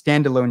also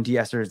standalone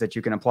de-essers that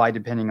you can apply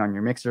depending on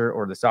your mixer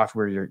or the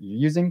software you're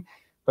using.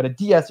 But a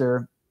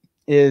de-esser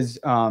is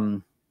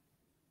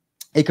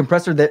a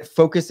compressor that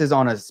focuses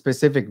on a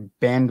specific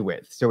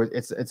bandwidth. So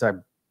it's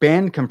a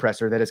band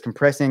compressor that is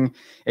compressing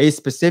a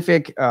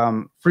specific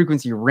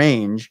frequency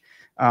range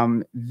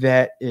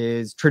that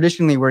is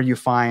traditionally where you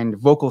find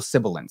vocal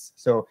sibilance.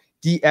 So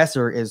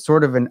de-esser is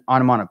sort of an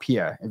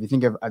onomatopoeia. If you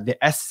think of the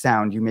S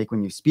sound you make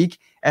when you speak,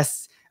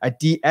 a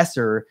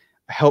de-esser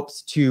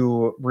helps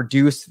to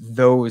reduce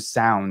those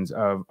sounds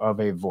of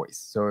a voice.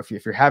 So if you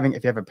have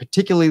a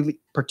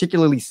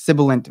particularly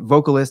sibilant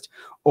vocalist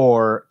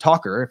or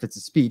talker, if it's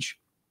a speech,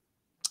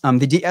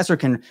 the de-esser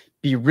can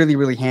be really,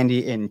 really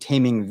handy in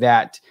taming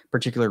that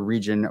particular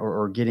region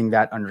or getting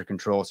that under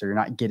control, so you're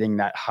not getting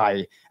that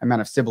high amount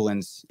of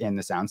sibilance in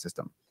the sound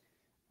system.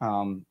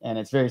 And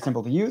it's very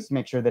simple to use.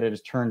 Make sure that it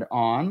is turned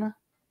on,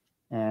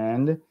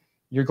 and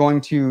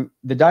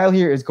the dial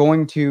here is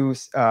going to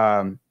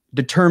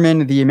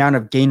determine the amount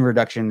of gain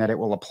reduction that it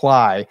will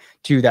apply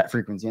to that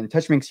frequency. And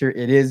TouchMix here,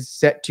 it is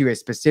set to a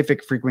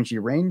specific frequency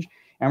range,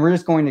 and we're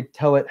just going to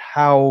tell it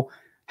how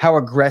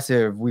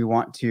aggressive we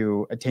want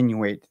to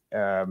attenuate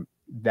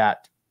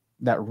that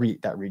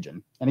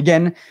region. And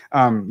again,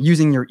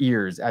 using your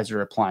ears as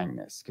you're applying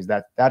this, because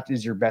that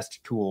is your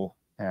best tool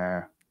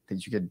that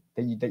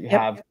you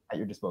have at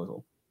your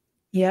disposal.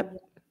 Yep.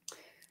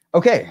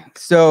 Okay,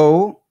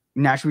 so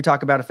now should we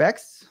talk about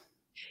effects?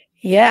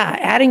 Yeah,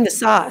 adding the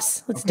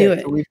sauce. Let's do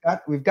it. So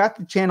we've got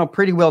the channel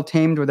pretty well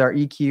tamed with our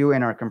EQ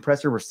and our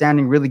compressor. We're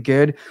sounding really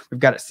good. We've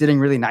got it sitting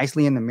really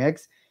nicely in the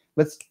mix.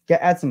 Let's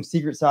add some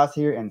secret sauce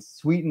here and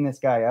sweeten this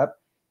guy up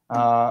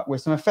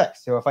with some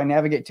effects. So if I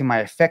navigate to my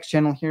effects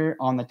channel here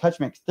on the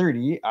TouchMix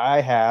 30, I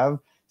have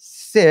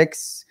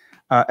 6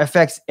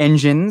 effects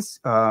engines.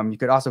 You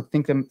could also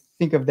think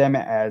of them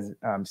as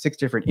 6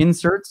 different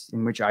inserts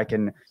in which I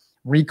can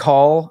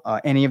recall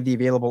any of the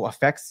available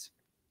effects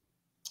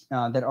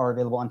that are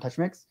available on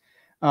TouchMix.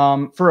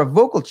 For a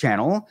vocal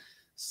channel,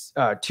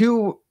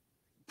 2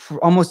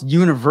 almost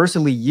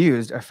universally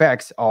used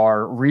effects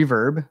are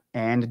reverb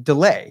and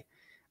delay.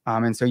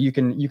 And so you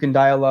can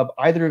dial up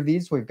either of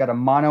these. So we've got a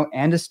mono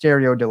and a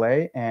stereo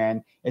delay,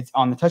 and it's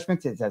on the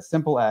TouchMix. It's as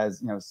simple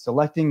as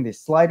selecting the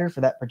slider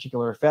for that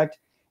particular effect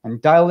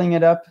and dialing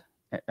it up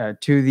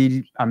to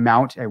the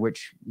amount at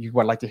which you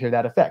would like to hear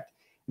that effect.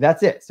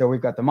 That's it. So we've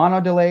got the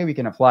mono delay. We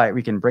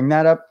can bring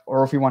that up,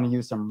 or if we want to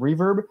use some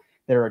reverb,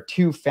 there are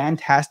 2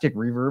 fantastic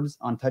reverbs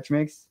on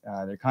TouchMix.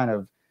 They're kind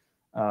of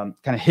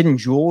hidden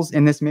jewels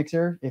in this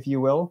mixer, if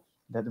you will.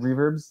 The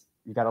reverbs,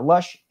 you've got a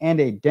lush and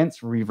a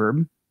dense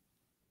reverb.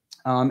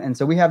 And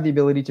so we have the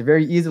ability to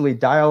very easily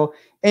dial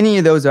any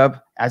of those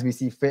up as we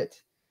see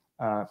fit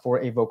for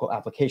a vocal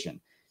application.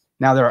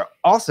 Now, there are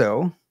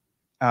also,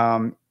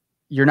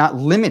 you're not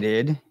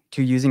limited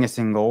to using a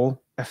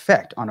single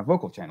effect on a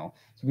vocal channel.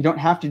 So we don't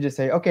have to just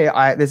say, okay,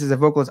 this is a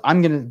vocalist,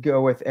 I'm going to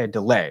go with a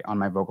delay on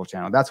my vocal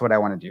channel. That's what I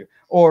want to do.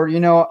 Or, you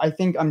know, I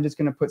think I'm just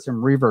going to put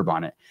some reverb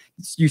on it.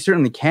 You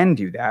certainly can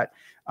do that.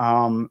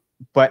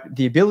 But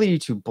the ability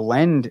to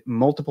blend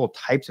multiple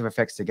types of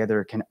effects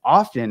together can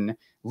often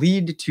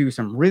lead to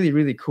some really,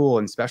 really cool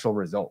and special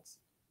results.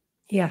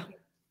 Yeah.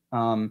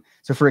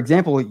 So for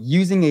example,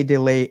 using a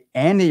delay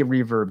and a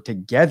reverb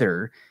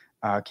together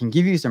can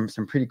give you some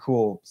pretty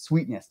cool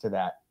sweetness to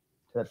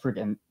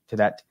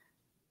that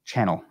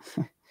channel.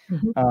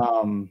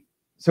 Mm-hmm.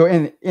 So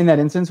in that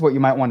instance, what you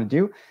might want to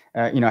do,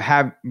 you know,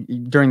 have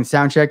during the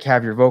sound check,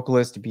 have your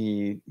vocalist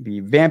be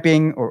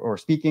vamping or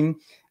speaking,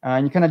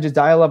 and you kind of just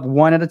dial up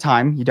one at a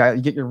time. You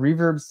get your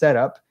reverb set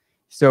up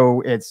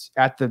so it's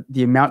at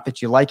the amount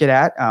that you like it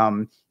at.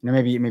 You know,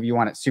 maybe you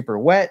want it super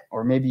wet,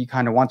 or maybe you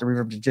kind of want the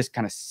reverb to just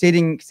kind of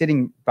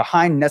sitting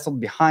behind, nestled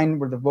behind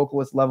where the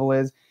vocalist level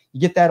is. You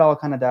get that all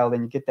kind of dialed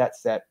in, you get that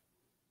set,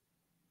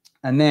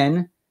 and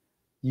then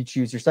you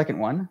choose your second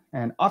one.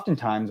 And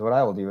oftentimes what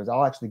I will do is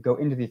I'll actually go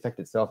into the effect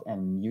itself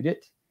and mute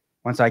it.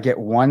 Once I get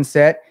one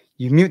set,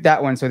 you mute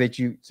that one so that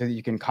you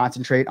can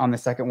concentrate on the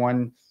second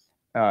one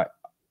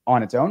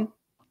on its own.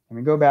 And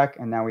we go back,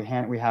 and now we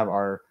have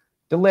our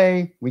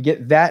delay. We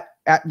get that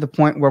at the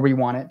point where we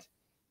want it.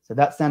 So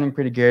that's sounding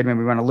pretty good. Maybe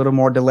we want a little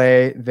more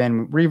delay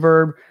than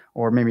reverb,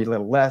 or maybe a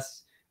little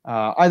less.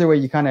 Either way,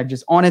 you kind of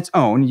just on its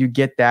own, you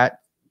get that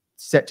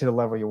set to the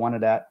level you want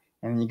it at.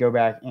 And then you go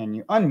back and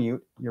you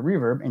unmute your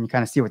reverb, and you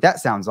kind of see what that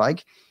sounds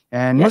like.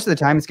 And most of the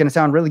time, it's going to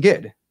sound really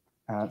good.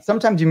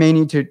 Sometimes you may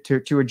need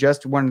to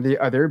adjust one or the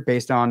other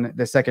based on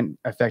the second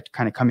effect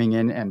kind of coming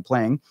in and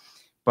playing.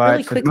 But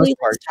really quickly,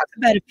 let's talk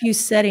about a few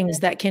settings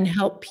that can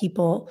help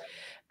people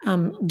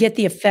get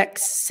the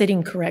effects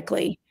sitting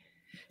correctly.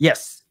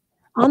 Yes.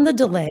 On the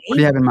delay. What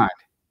do you have in mind?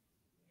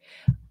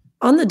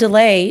 On the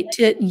delay,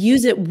 to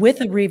use it with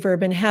a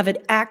reverb and have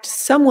it act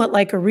somewhat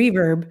like a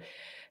reverb,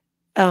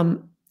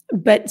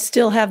 but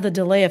still have the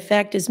delay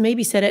effect, is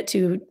maybe set it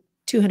to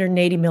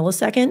 280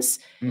 milliseconds.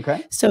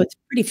 Okay. So it's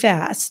pretty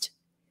fast.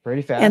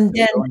 Pretty fast. And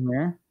then,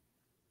 here.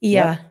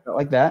 Yeah. Yep,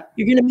 like that.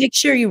 You're going to make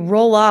sure you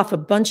roll off a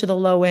bunch of the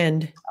low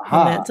end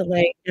on that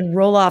delay, and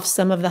roll off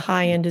some of the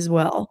high end as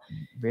well.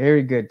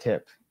 Very good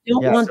tip.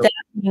 You don't want that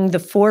being the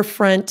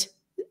forefront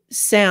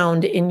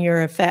sound in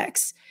your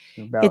effects.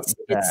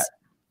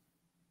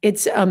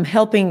 It's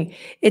helping,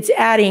 it's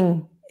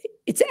adding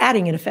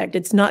an effect.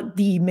 It's not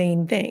the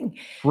main thing.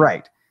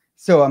 Right.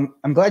 So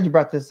I'm glad you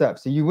brought this up.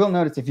 So you will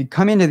notice if you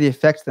come into the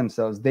effects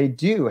themselves, they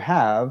do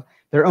have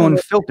their own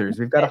filters.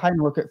 We've got a hide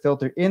and look at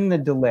filter in the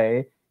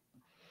delay.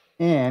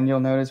 And you'll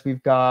notice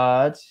we've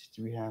got,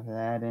 do we have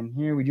that in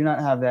here? We do not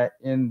have that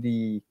in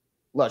the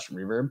Lush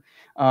reverb.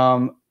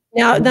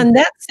 Now, then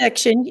that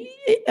section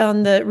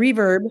on the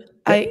reverb,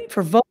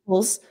 for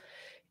vocals,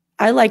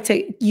 I like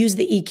to use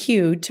the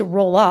EQ to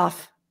roll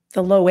off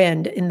the low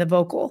end in the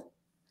vocal.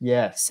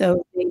 Yes.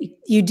 So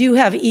you do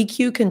have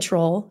EQ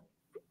control.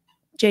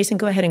 Jason,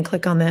 go ahead and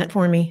click on that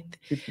for me.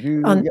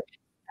 On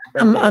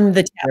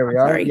the tab. There we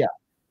are. Sorry. Yeah.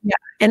 Yeah.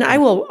 And I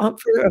will,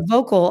 for a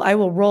vocal, I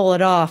will roll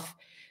it off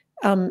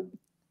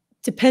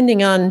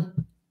depending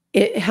on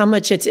how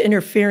much it's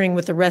interfering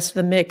with the rest of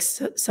the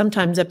mix,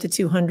 sometimes up to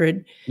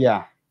 200.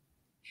 Yeah.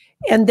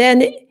 And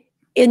then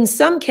in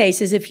some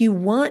cases, if you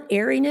want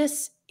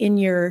airiness in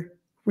your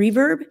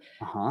reverb,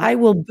 I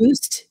will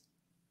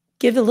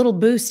give a little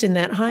boost in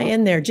that high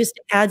end there, just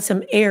to add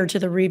some air to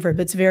the reverb.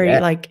 It's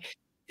very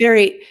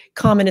very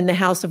common in the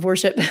house of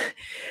worship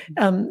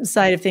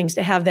side of things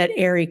to have that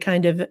airy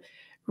kind of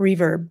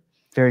reverb.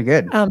 Very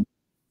good.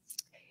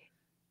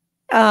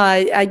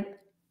 I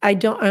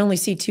only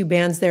see two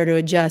bands there to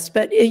adjust,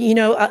 but you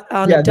know,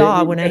 on the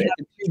DAW, when I have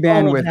two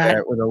band with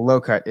a low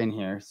cut in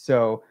here.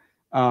 So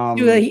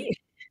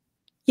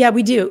yeah,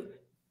 we do.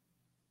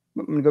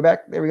 I'm gonna go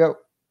back. There we go.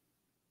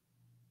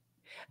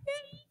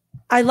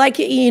 I like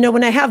it, you know,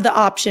 when I have the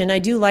option, I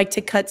do like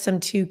to cut some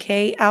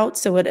 2K out,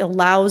 so it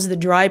allows the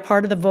dry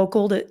part of the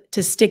vocal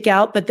to stick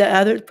out, but the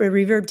other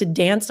reverb to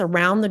dance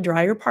around the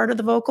drier part of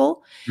the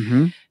vocal.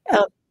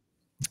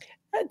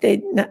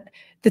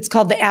 That's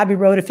called the Abbey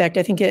Road effect.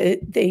 I think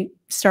they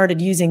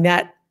started using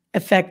that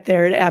effect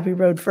there at Abbey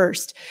Road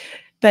first.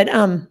 But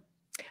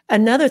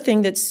another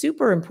thing that's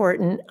super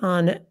important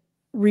on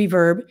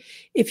reverb,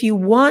 if you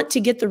want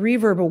to get the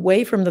reverb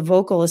away from the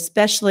vocal,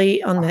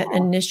 especially on that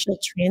initial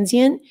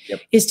transient,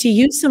 is to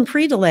use some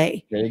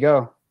pre-delay. There you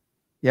go.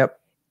 Yep.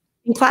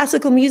 In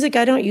classical music,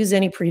 I don't use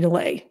any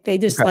pre-delay. They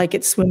just like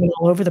it swimming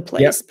all over the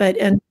place. But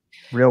in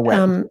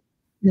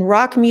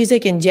rock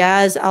music and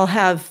jazz, I'll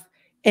have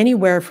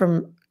anywhere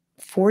from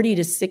 40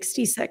 to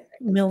 60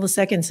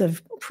 milliseconds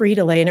of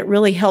pre-delay, and it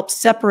really helps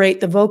separate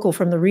the vocal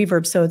from the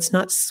reverb so it's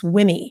not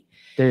swimmy.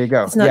 There you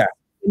go. It's not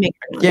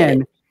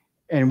again.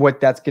 And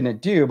what that's going to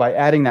do by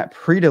adding that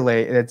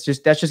pre-delay, that's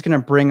just going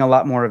to bring a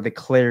lot more of the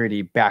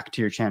clarity back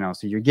to your channel.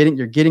 So you're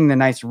getting the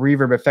nice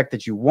reverb effect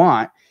that you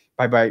want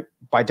by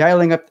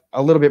dialing up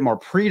a little bit more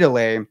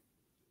pre-delay.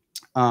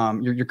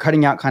 You're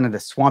cutting out kind of the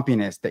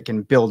swampiness that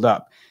can build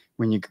up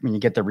when you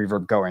get the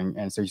reverb going.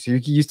 And so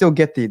you still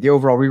get the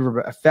overall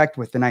reverb effect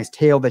with the nice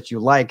tail that you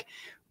like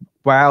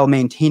while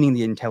maintaining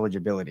the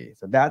intelligibility.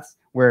 So that's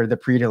where the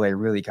pre-delay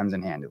really comes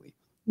in handy.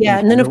 Yeah,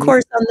 and then of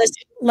course on this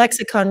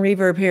Lexicon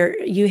reverb here,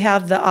 you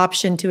have the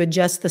option to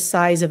adjust the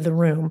size of the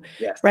room.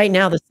 Yes. Right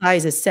now the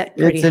size is set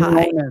pretty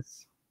high.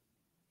 Enormous.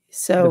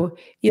 So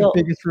the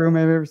biggest room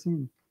I've ever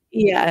seen.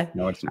 Yeah.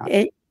 No, it's not.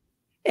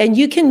 And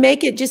you can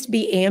make it just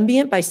be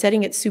ambient by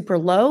setting it super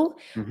low,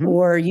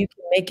 or you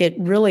can make it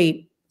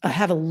really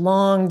have a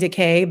long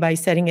decay by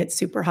setting it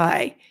super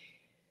high.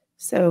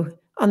 So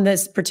on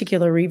this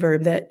particular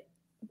reverb,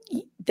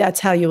 that's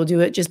how you'll do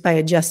it, just by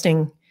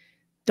adjusting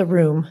the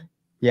room.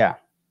 Yeah.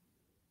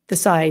 The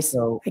size,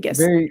 so I guess.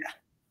 Very,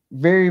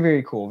 very,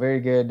 very cool.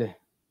 Very good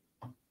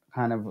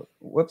kind of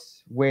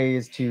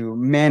ways to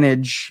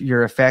manage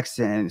your effects,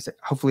 and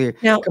hopefully a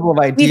couple of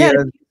ideas.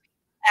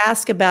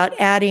 Ask about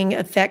adding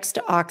effects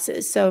to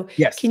auxes. So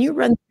yes, can you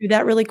run through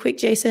that really quick,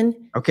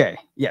 Jason? Okay.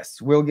 Yes,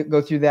 we'll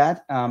go through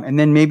that, and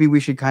then maybe we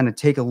should kind of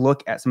take a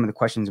look at some of the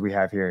questions we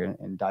have here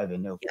and dive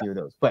into a few of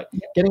those. But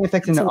getting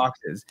effects into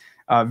auxes,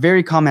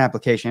 very common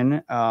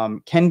application,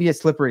 can be a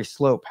slippery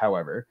slope,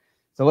 however.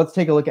 So let's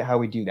take a look at how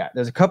we do that.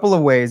 There's a couple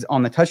of ways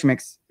on the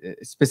TouchMix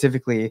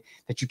specifically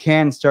that you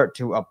can start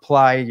to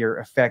apply your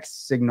effects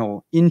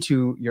signal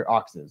into your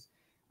auxes.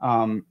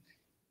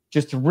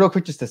 Just real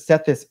quick, just to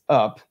set this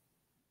up,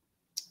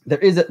 there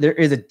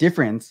is a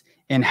difference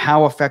in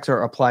how effects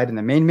are applied in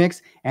the main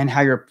mix and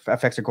how your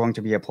effects are going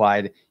to be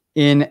applied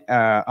in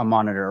a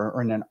monitor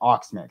or in an aux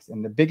mix.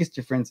 And the biggest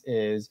difference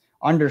is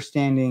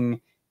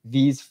understanding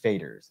these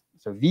faders.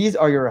 So these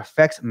are your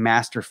effects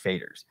master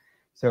faders.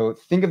 So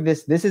think of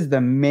this. This is the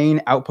main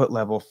output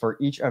level for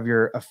each of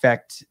your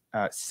effect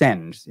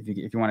sends, if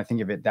you want to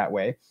think of it that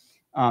way.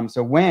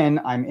 So when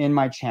I'm in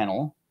my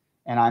channel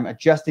and I'm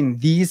adjusting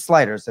these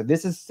sliders, so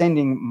this is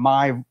sending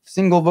my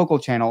single vocal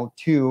channel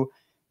to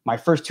my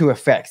first two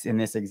effects in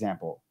this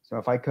example. So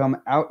if I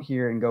come out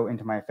here and go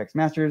into my effects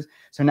masters,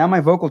 so now my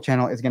vocal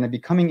channel is going to be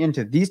coming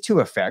into these two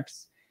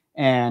effects,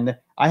 and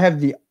I have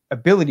the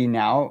ability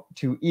now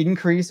to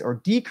increase or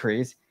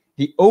decrease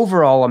the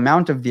overall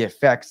amount of the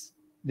effects,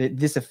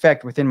 this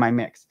effect within my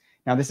mix.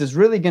 Now this is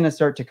really going to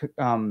start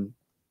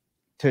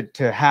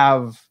to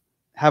have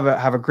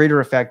a greater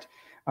effect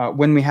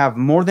when we have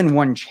more than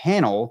one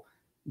channel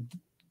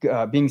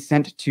being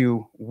sent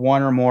to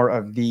one or more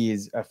of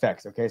these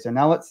effects. Okay, so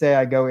now let's say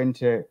I go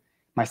into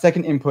my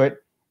second input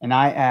and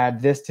I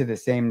add this to the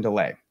same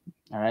delay.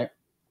 All right,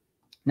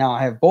 now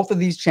I have both of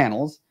these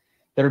channels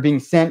that are being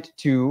sent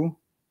to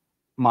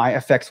my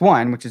effects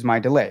one, which is my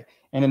delay.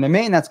 And in the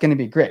main, that's going to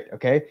be great.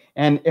 Okay,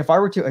 and if I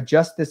were to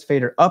adjust this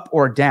fader up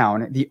or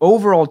down, the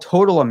overall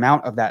total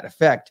amount of that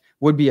effect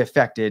would be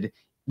affected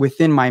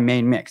within my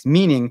main mix,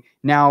 meaning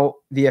now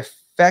the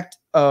effect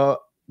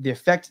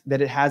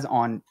that it has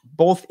on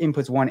both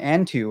inputs 1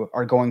 and 2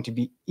 are going to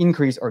be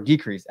increased or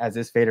decreased as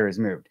this fader is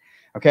moved.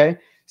 Okay,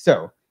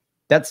 so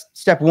that's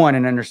step one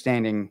in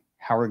understanding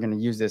how we're going to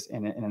use this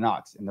in an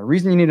aux. And the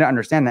reason you need to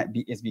understand that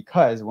is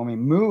because when we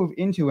move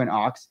into an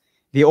aux,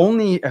 the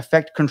only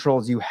effect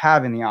controls you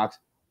have in the aux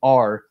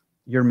are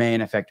your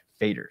main effect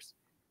faders.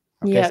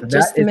 Okay, yeah, so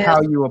that is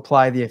how you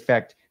apply the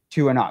effect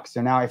to an aux.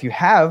 So now if you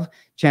have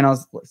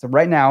channels, so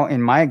right now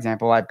in my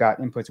example, I've got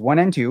inputs 1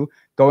 and 2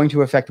 going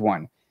to effect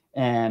 1.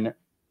 And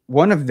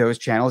one of those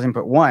channels,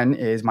 input 1,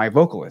 is my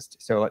vocalist.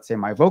 So let's say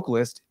my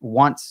vocalist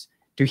wants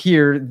to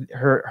hear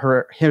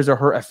his or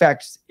her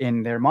effects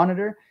in their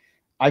monitor.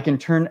 I can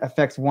turn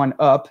effects 1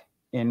 up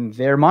in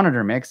their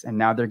monitor mix, and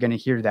now they're going to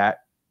hear that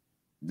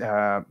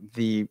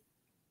the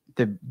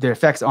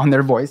effects on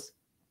their voice.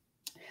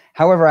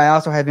 However, I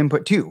also have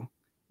input 2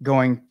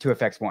 going to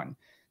effects 1.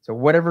 So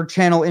whatever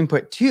channel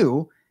input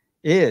 2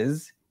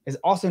 is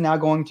also now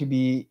going to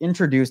be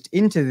introduced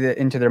into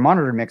their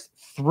monitor mix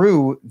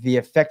through the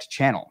effect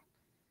channel.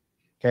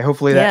 Okay,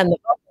 hopefully that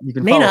you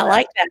can may not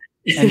like that.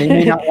 And they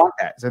may not want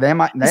that. So that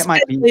might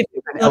be an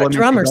element they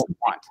don't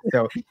want.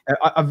 So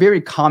a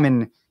very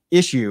common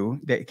issue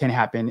that can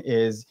happen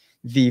is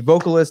the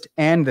vocalist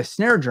and the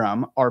snare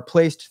drum are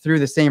placed through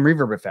the same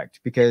reverb effect,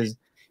 because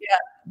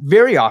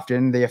very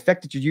often the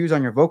effect that you use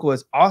on your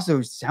vocalist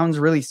also sounds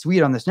really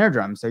sweet on the snare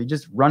drum. So you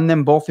just run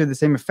them both through the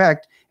same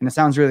effect and it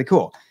sounds really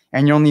cool.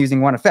 And you're only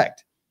using one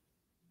effect.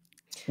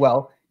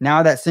 Well,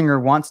 now that singer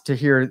wants to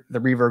hear the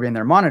reverb in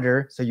their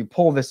monitor. So you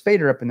pull this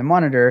fader up in the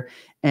monitor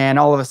and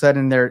all of a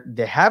sudden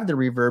they have the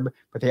reverb,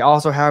 but they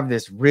also have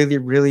this really,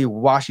 really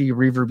washy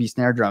reverby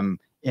snare drum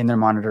in their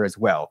monitor as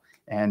well.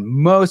 And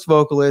most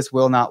vocalists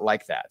will not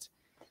like that.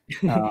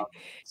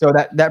 So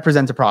that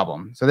presents a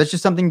problem. So that's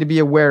just something to be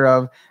aware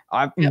of.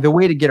 The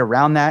way to get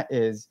around that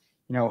is,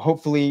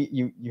 hopefully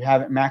you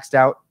haven't maxed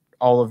out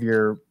all of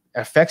your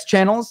effects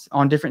channels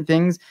on different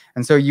things.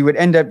 And so you would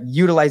end up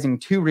utilizing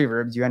 2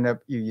 reverbs.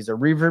 You use a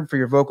reverb for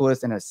your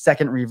vocalist and a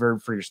second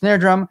reverb for your snare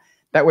drum.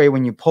 That way,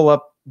 when you pull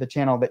up the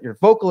channel that your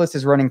vocalist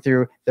is running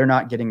through, they're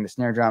not getting the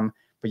snare drum,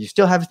 but you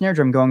still have a snare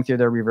drum going through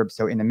their reverb.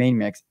 So in the main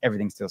mix,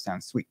 everything still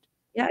sounds sweet.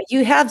 Yeah,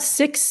 you have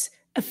 6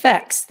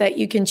 effects that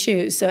you can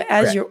choose. So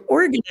as Correct. you're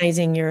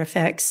organizing your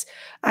effects,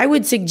 I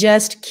would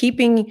suggest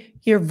keeping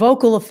your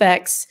vocal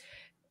effects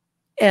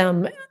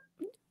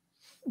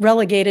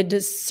relegated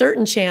to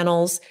certain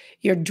channels,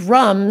 your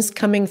drums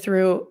coming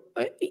through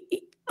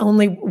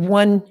only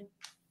one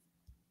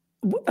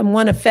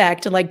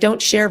effect, like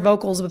don't share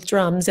vocals with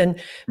drums, and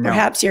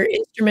perhaps your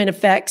instrument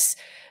effects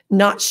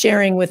not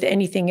sharing with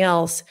anything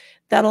else.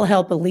 That'll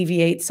help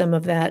alleviate some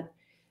of that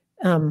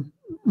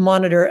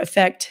monitor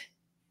effect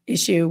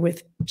issue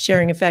with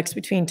sharing effects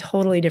between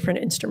totally different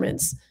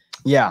instruments.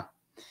 Yeah.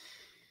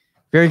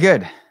 Very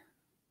good.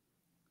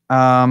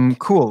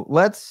 Cool.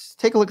 Let's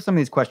take a look at some of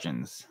these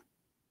questions.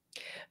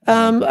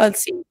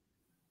 Let's see.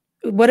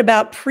 What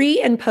about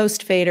pre and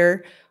post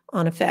fader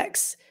on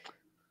effects?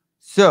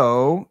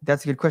 So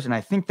that's a good question.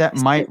 I think that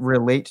might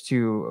relate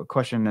to a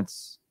question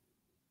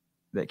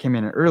that came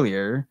in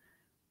earlier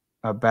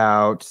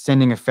about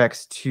sending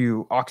effects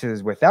to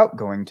auxes without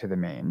going to the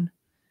main.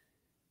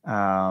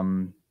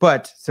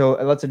 But so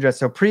let's address,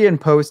 so pre and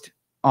post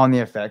on the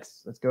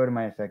effects. Let's go to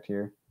my effect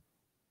here.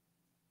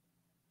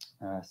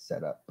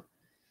 Setup.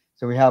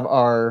 So we have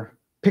our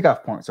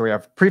pickoff point. So we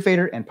have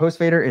pre-fader and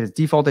post-fader. It is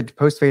defaulted to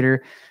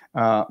post-fader,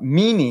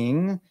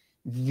 meaning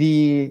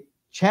the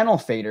channel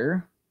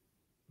fader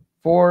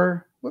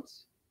for,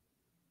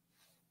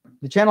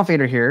 the channel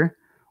fader here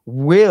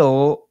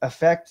will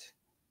affect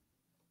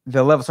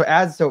the level.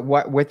 So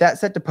with that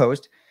set to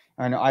post,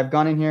 I know I've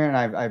gone in here and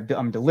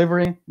I'm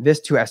delivering this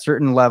to a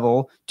certain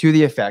level to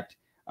the effect.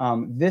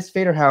 This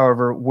fader,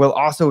 however, will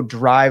also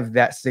drive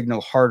that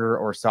signal harder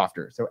or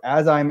softer. So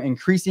as I'm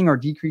increasing or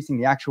decreasing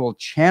the actual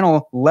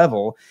channel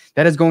level,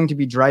 that is going to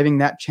be driving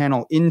that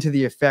channel into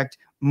the effect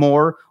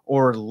more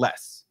or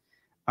less.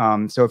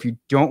 So if you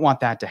don't want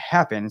that to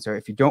happen, so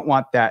if you don't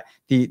want that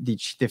the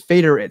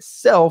fader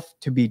itself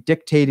to be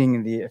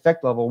dictating the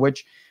effect level,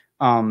 which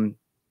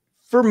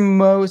for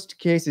most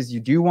cases you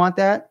do want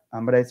that,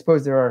 but I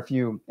suppose there are a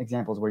few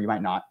examples where you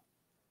might not.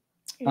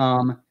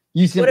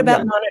 What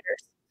about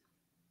monitors?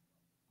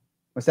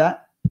 What's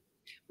that?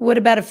 What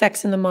about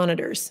effects in the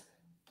monitors?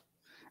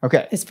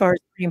 Okay. As far as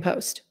pre and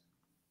post.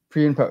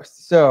 Pre and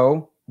post.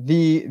 So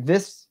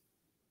this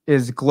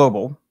is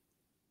global.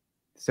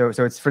 So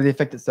it's for the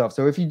effect itself.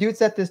 So if you do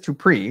set this to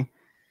pre,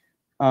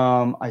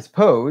 I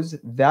suppose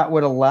that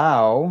would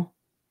allow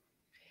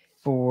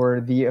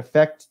for the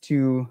effect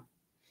to.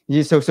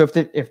 So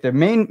if the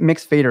main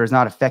mix fader is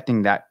not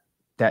affecting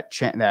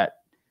that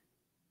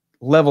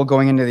level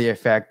going into the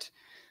effect,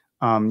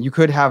 you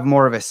could have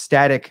more of a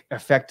static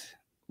effect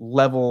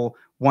level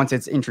once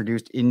it's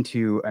introduced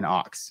into an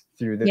aux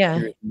through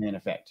the main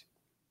effect.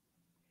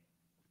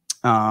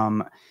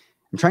 I'm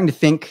trying to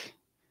think.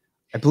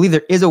 I believe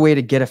there is a way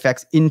to get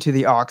effects into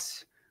the aux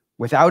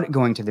without it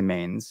going to the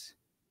mains,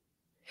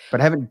 but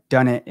I haven't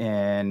done it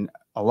in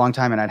a long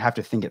time, and I'd have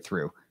to think it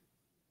through.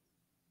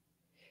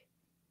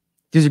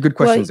 These are good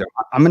questions, though.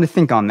 I'm going to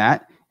think on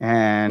that.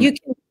 And you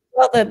can,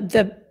 well,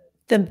 the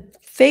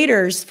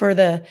faders for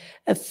the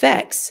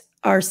effects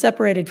are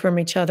separated from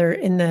each other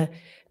in the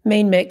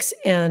main mix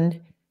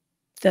and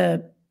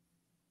the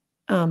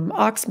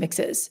aux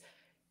mixes.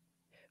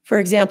 For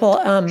example,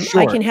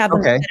 I can have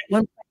them at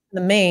one point in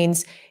the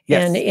mains,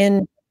 and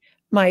in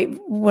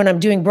when I'm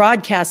doing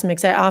broadcast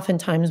mix, I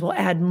oftentimes will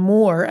add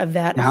more of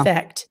that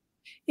effect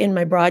in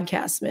my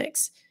broadcast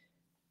mix.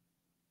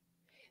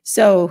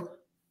 So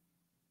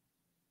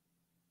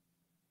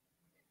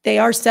they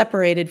are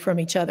separated from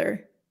each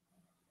other.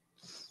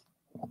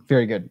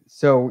 Very good.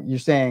 So you're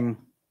saying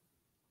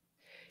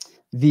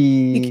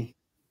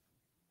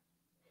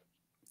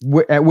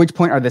at which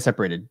point are they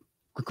separated?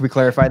 Could we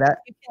clarify that?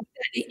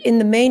 In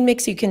the main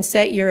mix, you can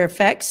set your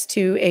effects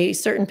to a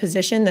certain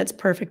position that's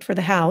perfect for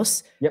the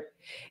house. Yep.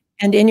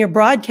 And in your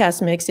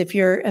broadcast mix, if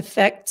your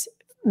effect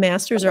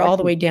masters are all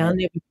the way down,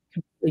 they'll be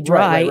completely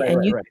dry,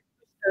 and you can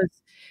put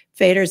those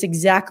faders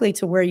exactly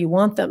to where you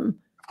want them.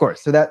 Of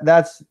course. So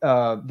that's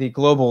the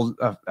global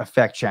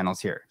effect channels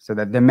here. So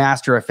that the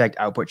master effect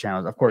output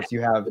channels. Of course,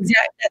 you have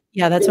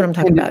that's what I'm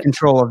talking about.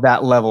 Control of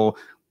that level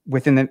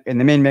within in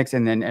the main mix,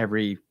 and then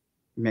every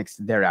mix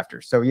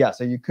thereafter. So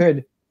so you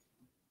could,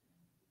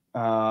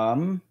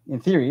 in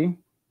theory,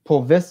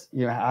 pull this.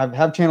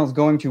 Have channels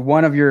going to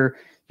one of your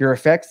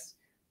effects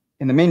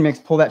in the main mix.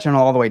 Pull that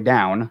channel all the way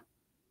down,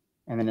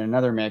 and then in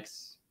another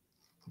mix,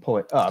 pull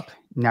it up.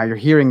 Now you're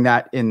hearing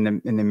that in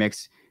the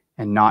mix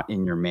and not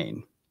in your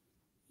main.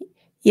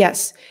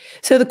 Yes.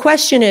 So the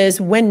question is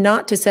when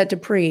not to set to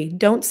pre.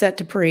 Don't set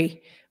to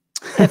pre.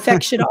 The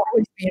effect should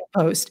always be in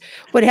post.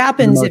 What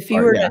happens if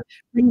you were to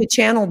bring the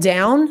channel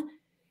down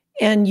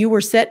and you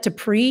were set to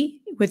pre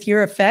with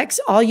your effects,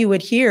 all you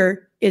would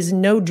hear is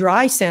no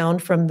dry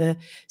sound from the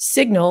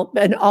signal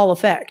and all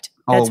effect.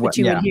 That's what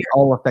you would hear.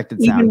 All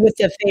affected sound. Even with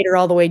the fader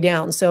all the way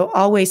down. So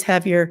always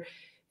have your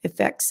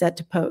effects set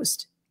to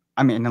post.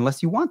 I mean,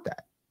 unless you want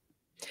that.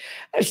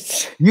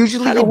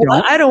 Usually I don't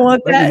want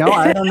that.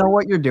 I don't know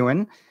what you're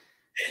doing.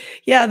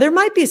 Yeah, there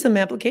might be some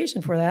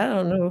application for that. I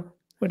don't know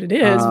what it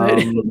is,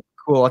 but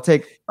Cool. I'll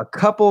take a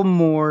couple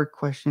more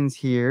questions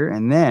here,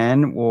 and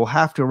then we'll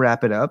have to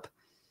wrap it up.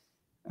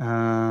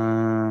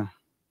 How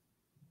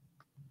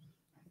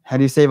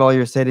do you save all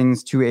your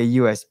settings to a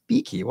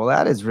USB key? Well,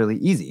 that is really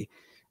easy.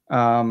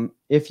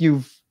 If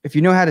you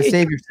know how to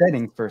save your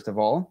settings, first of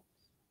all,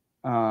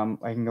 I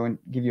can go and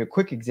give you a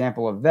quick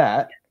example of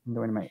that. I can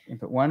go into my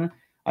input one.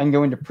 I can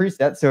go into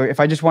presets. So if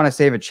I just want to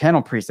save a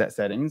channel preset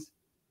settings,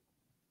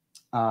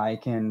 I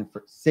can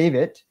save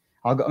it.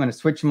 I'm going to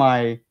switch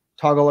my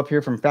toggle up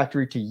here from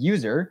factory to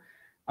user.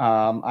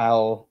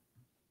 I'll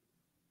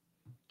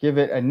give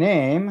it a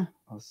name.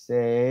 I'll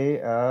say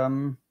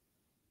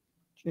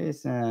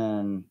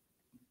Jason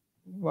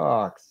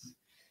Vox.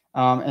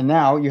 And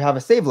now you have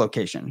a save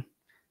location.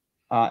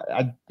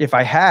 If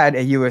I had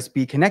a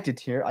USB connected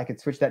here, I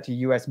could switch that to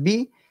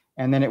USB,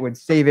 and then it would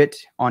save it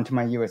onto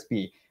my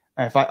USB.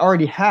 If I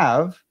already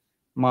have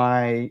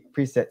my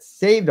preset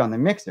saved on the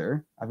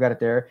mixer, I've got it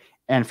there.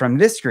 And from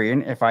this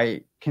screen, if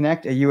I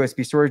connect a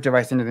USB storage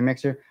device into the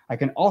mixer, I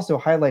can also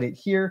highlight it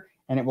here,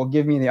 and it will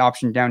give me the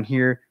option down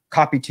here,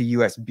 copy to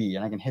USB.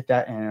 And I can hit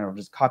that, and it'll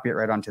just copy it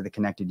right onto the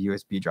connected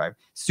USB drive.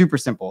 Super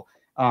simple.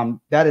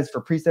 That is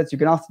for presets. You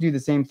can also do the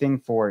same thing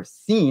for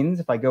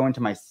scenes. If I go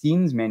into my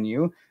scenes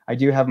menu, I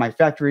do have my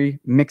factory,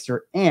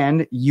 mixer,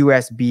 and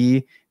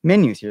USB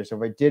menus here. So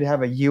if I did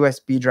have a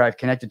USB drive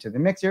connected to the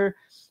mixer,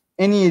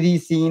 any of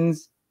these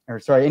scenes, or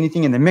sorry,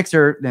 anything in the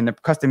mixer, then the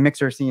custom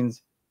mixer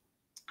scenes,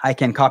 I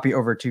can copy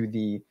over to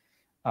the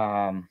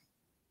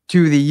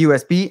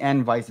USB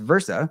and vice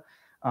versa.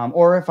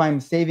 Or if I'm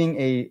saving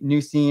a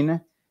new scene,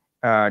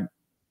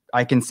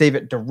 I can save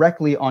it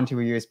directly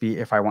onto a USB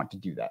if I want to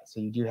do that. So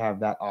you do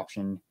have that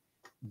option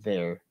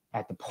there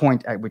at the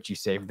point at which you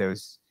save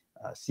those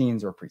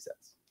scenes or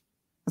presets.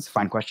 That's a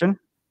fine question.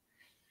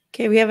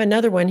 Okay, we have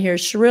another one here.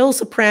 Shrill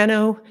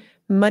soprano,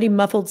 muddy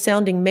muffled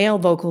sounding male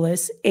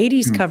vocalist,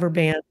 80s cover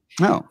band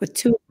with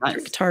two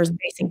electric guitars,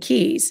 bass, and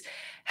keys.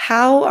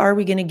 How are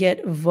we going to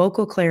get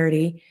vocal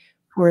clarity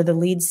for the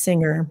lead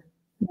singer,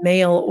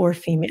 male or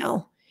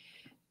female?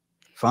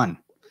 Fun.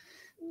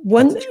 Do you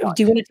want to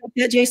take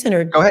that, Jason?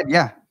 Or go ahead.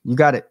 Yeah, you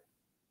got it.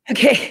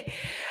 Okay.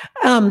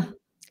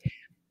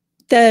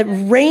 The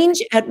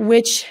range at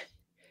which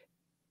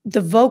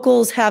the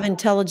vocals have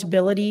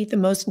intelligibility, the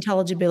most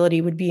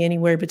intelligibility would be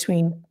anywhere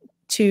between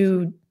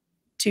 2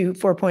 to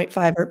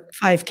 4.5 or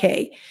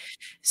 5K.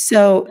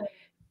 So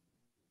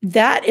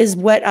that is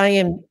what I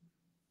am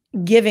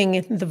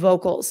giving the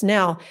vocals.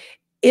 Now,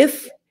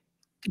 if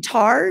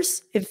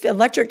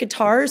electric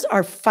guitars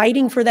are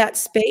fighting for that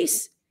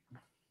space,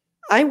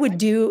 I would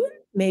do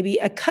maybe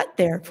a cut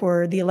there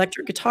for the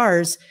electric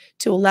guitars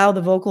to allow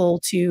the vocal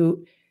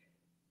to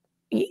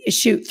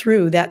shoot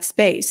through that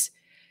space.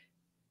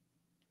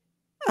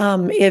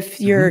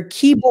 If your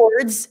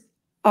keyboards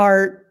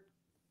are,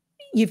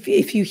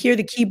 if you hear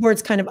the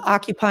keyboards kind of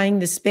occupying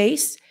the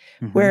space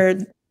where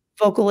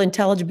vocal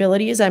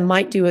intelligibility is, I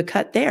might do a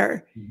cut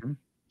there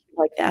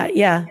like that.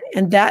 Yeah.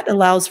 And that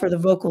allows for the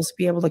vocals to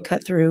be able to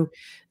cut through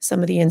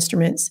some of the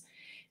instruments.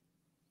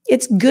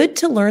 It's good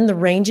to learn the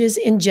ranges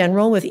in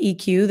general with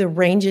EQ, the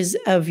ranges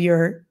of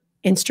your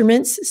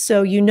instruments,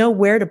 so you know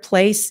where to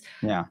place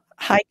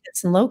high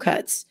cuts and low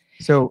cuts.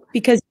 So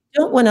because you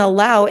don't want to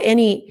allow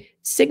any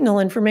signal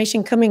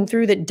information coming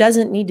through that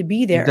doesn't need to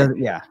be there.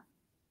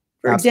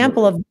 For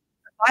example, a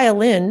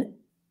violin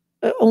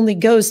only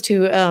goes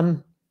to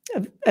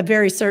a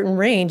very certain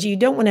range. You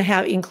don't want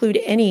to include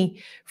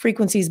any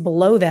frequencies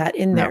below that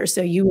in there.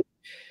 So you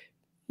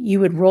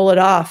would roll it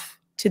off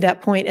to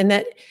that point, and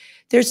that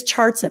there's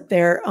charts up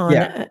there on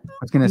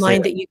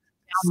line that you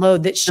can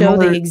download that show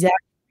the exact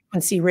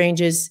frequency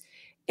ranges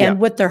and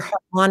what their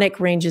harmonic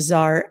ranges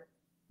are,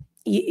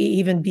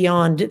 even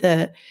beyond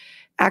the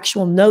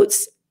actual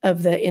notes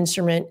of the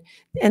instrument.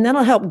 And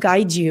that'll help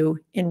guide you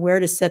in where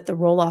to set the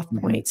roll-off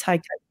points, high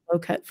cut, low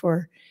cut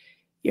for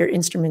your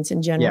instruments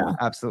in general. Yeah,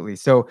 absolutely.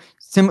 So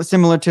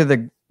similar to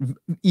the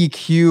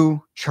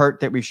EQ chart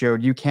that we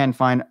showed, you can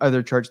find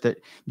other charts that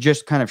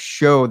just kind of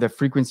show the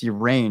frequency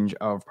range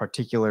of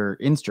particular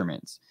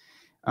instruments.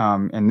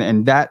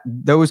 And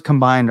those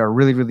combined are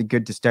really, really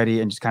good to study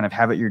and just kind of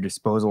have at your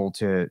disposal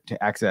to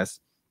access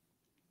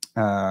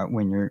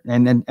when you're,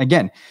 and then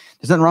again,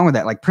 there's nothing wrong with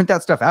that. Like, print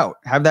that stuff out,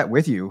 have that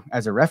with you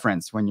as a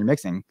reference when you're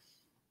mixing.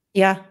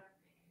 Yeah.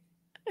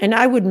 And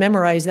I would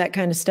memorize that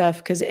kind of stuff,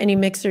 because any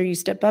mixer you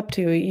step up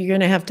to, you're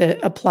going to have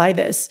to apply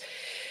this.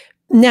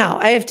 Now,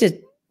 I have to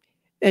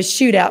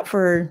shoot out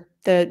for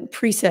the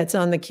presets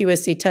on the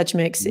QSC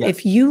TouchMix. Yes.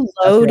 If you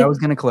load, I was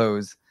going to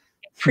close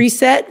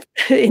preset,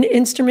 an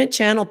instrument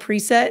channel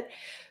preset,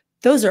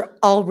 those are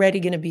already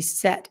going to be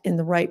set in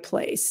the right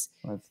place.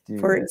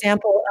 For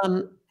example,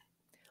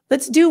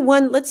 let's do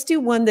one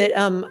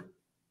that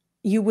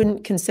you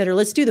wouldn't consider.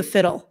 Let's do the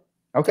fiddle,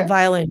 the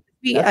violin.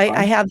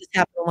 I have this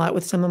happen a lot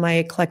with some of my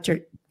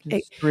eclectic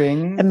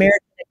American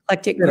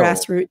eclectic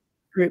grassroots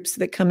groups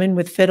that come in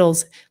with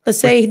fiddles. Let's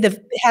say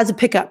it has a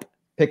pickup.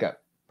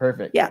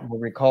 Perfect. Yeah. We'll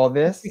recall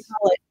this.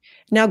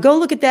 Now go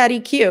look at that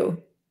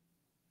EQ.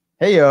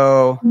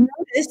 Hey-yo. Notice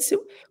this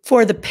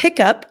for the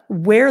pickup,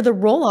 where the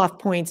roll-off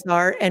points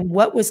are and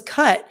what was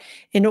cut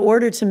in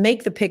order to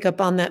make the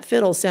pickup on that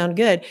fiddle sound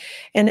good.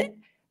 And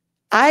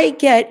I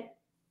get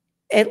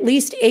at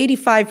least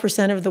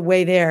 85% of the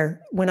way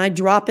there when I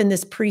drop in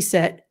this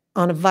preset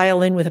on a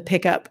violin with a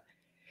pickup.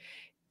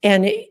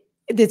 And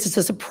it's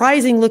a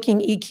surprising looking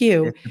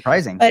EQ. It's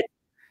surprising. But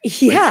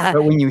yeah.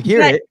 But when you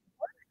hear it,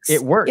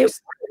 it works. It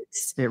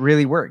works. It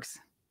really works.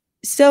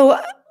 So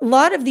a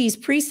lot of these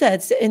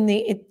presets in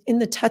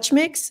the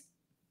TouchMix,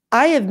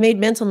 I have made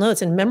mental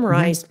notes and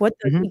memorized what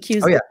the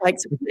EQs look like.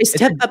 So when I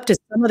step up to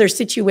some other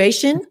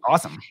situation. It's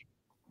awesome.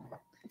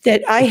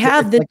 That I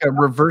have it's like a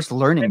reverse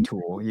learning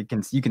tool. You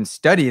can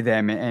study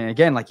them, and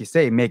again, like you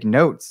say, make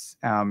notes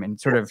and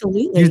sort of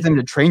use them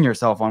to train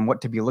yourself on what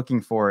to be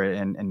looking for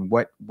and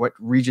what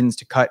regions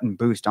to cut and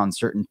boost on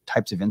certain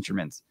types of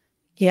instruments.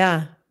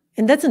 Yeah,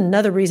 and that's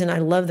another reason I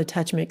love the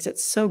TouchMix.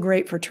 It's so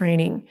great for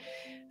training.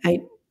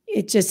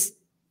 It's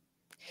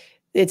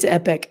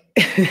epic.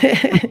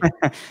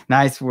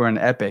 Nice word,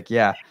 epic.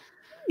 Yeah.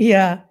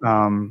 Yeah.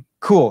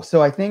 Cool.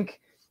 So I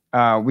think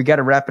we got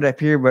to wrap it up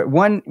here, but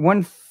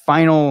one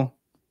final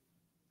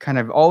kind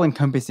of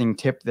all-encompassing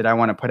tip that I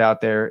want to put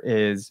out there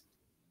is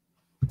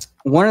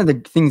one of the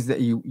things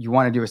that you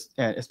want to do,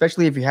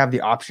 especially if you have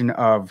the option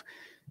of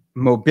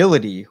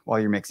mobility while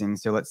you're mixing.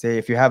 So let's say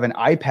if you have an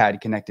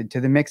iPad connected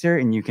to the mixer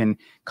and you can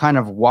kind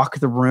of walk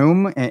the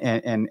room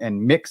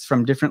and mix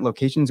from different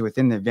locations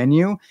within the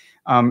venue,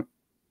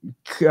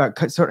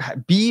 sort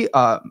of be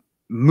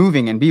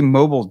moving and be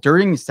mobile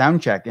during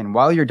sound check and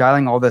while you're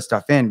dialing all this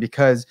stuff in,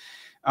 because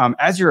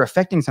as you're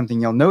affecting something,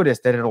 you'll notice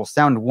that it'll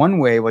sound one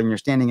way when you're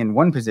standing in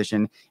one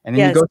position, and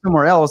then you go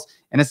somewhere else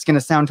and it's going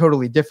to sound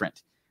totally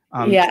different.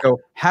 So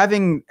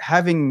having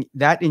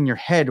that in your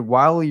head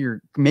while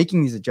you're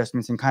making these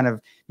adjustments and kind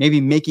of maybe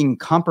making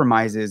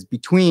compromises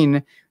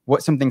between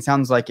what something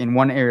sounds like in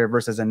one area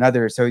versus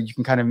another, so you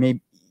can kind of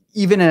maybe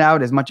even it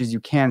out as much as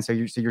you can. So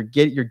you're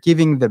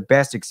giving the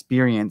best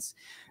experience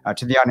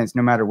to the audience,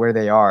 no matter where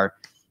they are.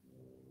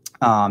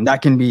 That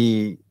can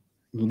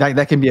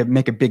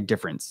make a big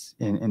difference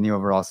in the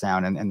overall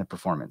sound and the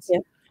performance. Yeah,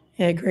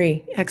 I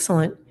agree.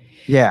 Excellent.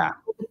 Yeah.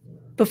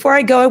 Before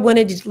I go, I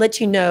wanted to let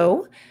you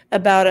know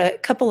about a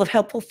couple of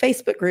helpful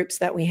Facebook groups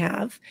that we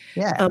have.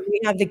 Yeah.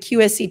 We have the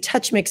QSC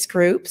TouchMix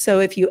group. So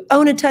if you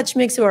own a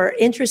TouchMix or are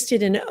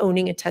interested in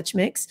owning a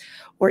TouchMix,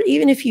 or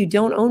even if you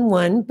don't own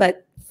one,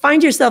 but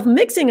find yourself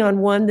mixing on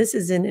one, this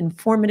is an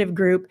informative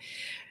group,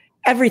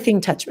 everything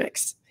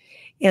TouchMix.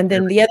 And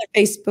then the other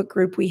Facebook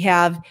group we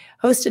have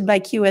hosted by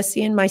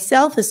QSC and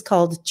myself is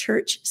called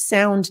Church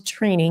Sound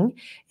Training.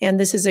 And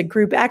this is a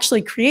group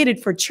actually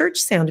created for church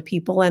sound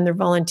people and their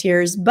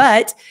volunteers,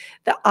 but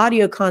the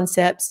audio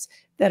concepts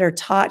that are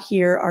taught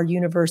here are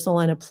universal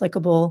and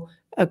applicable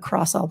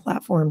across all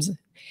platforms.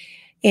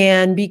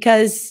 And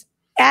because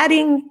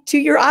adding to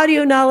your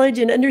audio knowledge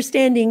and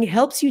understanding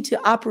helps you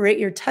to operate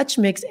your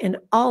TouchMix and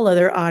all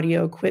other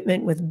audio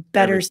equipment with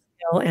better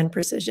skill and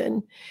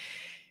precision.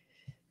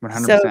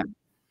 100%. So,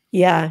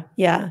 yeah.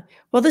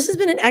 Well, this has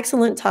been an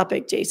excellent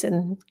topic,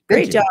 Jason.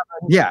 Great job.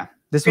 Yeah,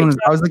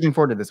 I was looking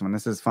forward to this one.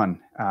 This is fun.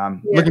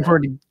 Looking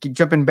forward to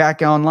jumping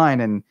back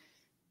online and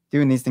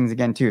doing these things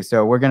again too.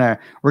 So we're gonna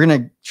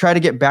try to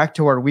get back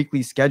to our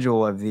weekly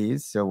schedule of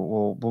these.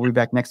 So we'll be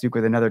back next week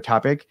with another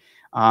topic.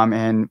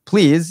 And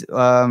please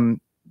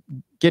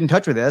get in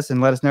touch with us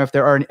and let us know if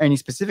there are any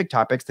specific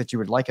topics that you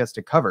would like us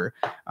to cover.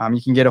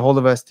 You can get a hold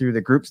of us through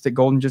the groups that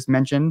Golden just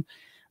mentioned.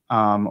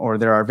 Or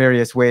there are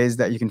various ways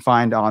that you can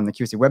find on the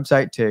QC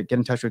website to get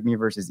in touch with me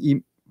versus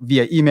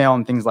via email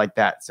and things like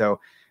that. So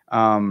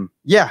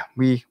yeah,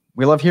 we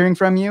love hearing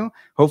from you.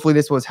 Hopefully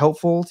this was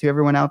helpful to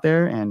everyone out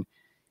there, and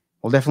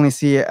we'll definitely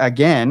see you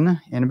again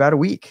in about a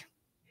week.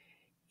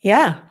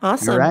 Yeah,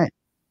 awesome. All right.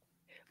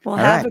 Well,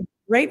 have a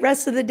great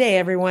rest of the day,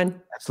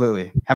 everyone. Absolutely.